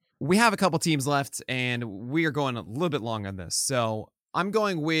 We have a couple teams left, and we are going a little bit long on this. So I'm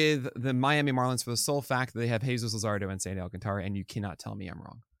going with the Miami Marlins for the sole fact that they have Jesus Luzardo and Sandy Alcantara, and you cannot tell me I'm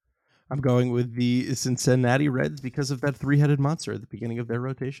wrong. I'm going with the Cincinnati Reds because of that 3-headed monster at the beginning of their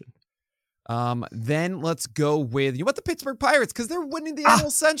rotation. Then let's go with, the Pittsburgh Pirates, because they're winning the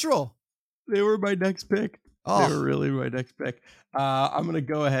NL Central. They were my next pick. They were really my next pick. I'm going to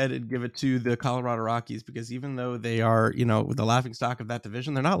go ahead and give it to the Colorado Rockies because even though they are, the laughingstock of that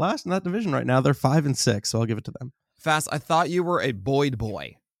division, they're not last in that division right now. They're 5-6, so I'll give it to them. Fast, I thought you were a Boyd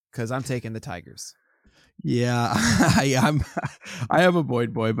boy because I'm taking the Tigers. Yeah, I am a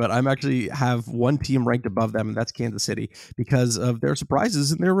Boyd boy, but I'm actually have one team ranked above them, and that's Kansas City because of their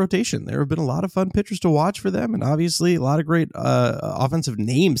surprises in their rotation. There have been a lot of fun pitchers to watch for them, and obviously a lot of great offensive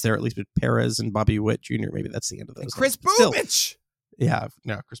names there, at least with Perez and Bobby Witt Jr. Maybe that's the end of those. And Chris Bubich. Yeah,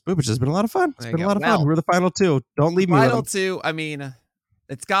 no, Chris Bubich has been a lot of fun. It's There been you a go. lot of fun. Well, We're the final two. Don't leave me with Final them. two, I mean,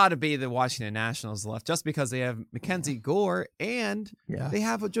 it's got to be the Washington Nationals left just because they have Mackenzie Gore and they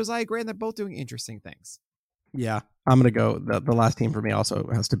have Josiah Gray, and they're both doing interesting things. Yeah, I'm going to go. The last team for me also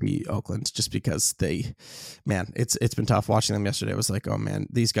has to be Oakland, just because it's been tough watching them yesterday. It was like, oh man,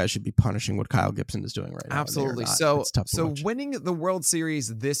 these guys should be punishing what Kyle Gibson is doing right now. Absolutely. So winning the World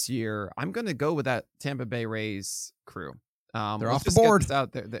Series this year, I'm going to go with that Tampa Bay Rays crew. They're off the board.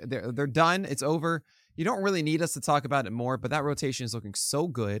 Out. They're done. It's over. You don't really need us to talk about it more, but that rotation is looking so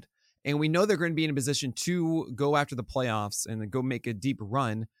good. And we know they're going to be in a position to go after the playoffs and then go make a deep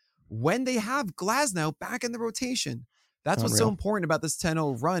run when they have Glasnow back in the rotation. That's what's so important about this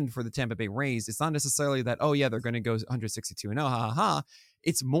 10-0 run for the Tampa Bay Rays. It's not necessarily that, oh yeah, they're going to go 162-0, ha ha ha.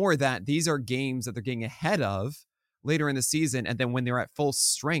 It's more that these are games that they're getting ahead of later in the season, and then when they're at full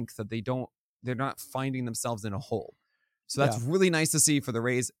strength, that they're not finding themselves in a hole. So that's really nice to see for the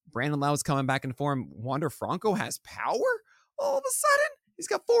Rays. Brandon Lowe's coming back in form. Wander Franco has power all of a sudden. He's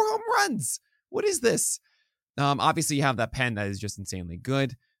got 4 home runs. What is this? Obviously, you have that pen that is just insanely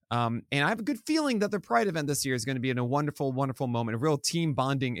good. And I have a good feeling that their Pride event this year is going to be in a wonderful, wonderful moment, a real team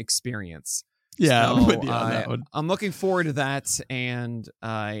bonding experience. Yeah, so, I'm with you on that one. I'm looking forward to that. And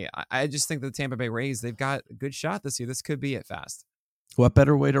I just think that the Tampa Bay Rays, they've got a good shot this year. This could be it fast. What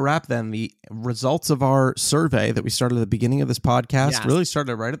better way to wrap than the results of our survey that we started at the beginning of this podcast? Yes. Really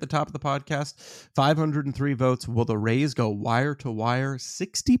started right at the top of the podcast. 503 votes. Will the Rays go wire to wire?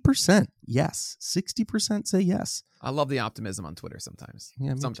 60%. Yes. 60% say yes. I love the optimism on Twitter sometimes.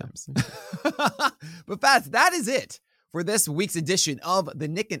 Yeah, sometimes. But that is it for this week's edition of the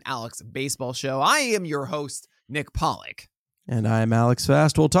Nick and Alex Baseball Show. I am your host, Nick Pollock. And I'm Alex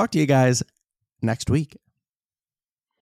Fast. We'll talk to you guys next week.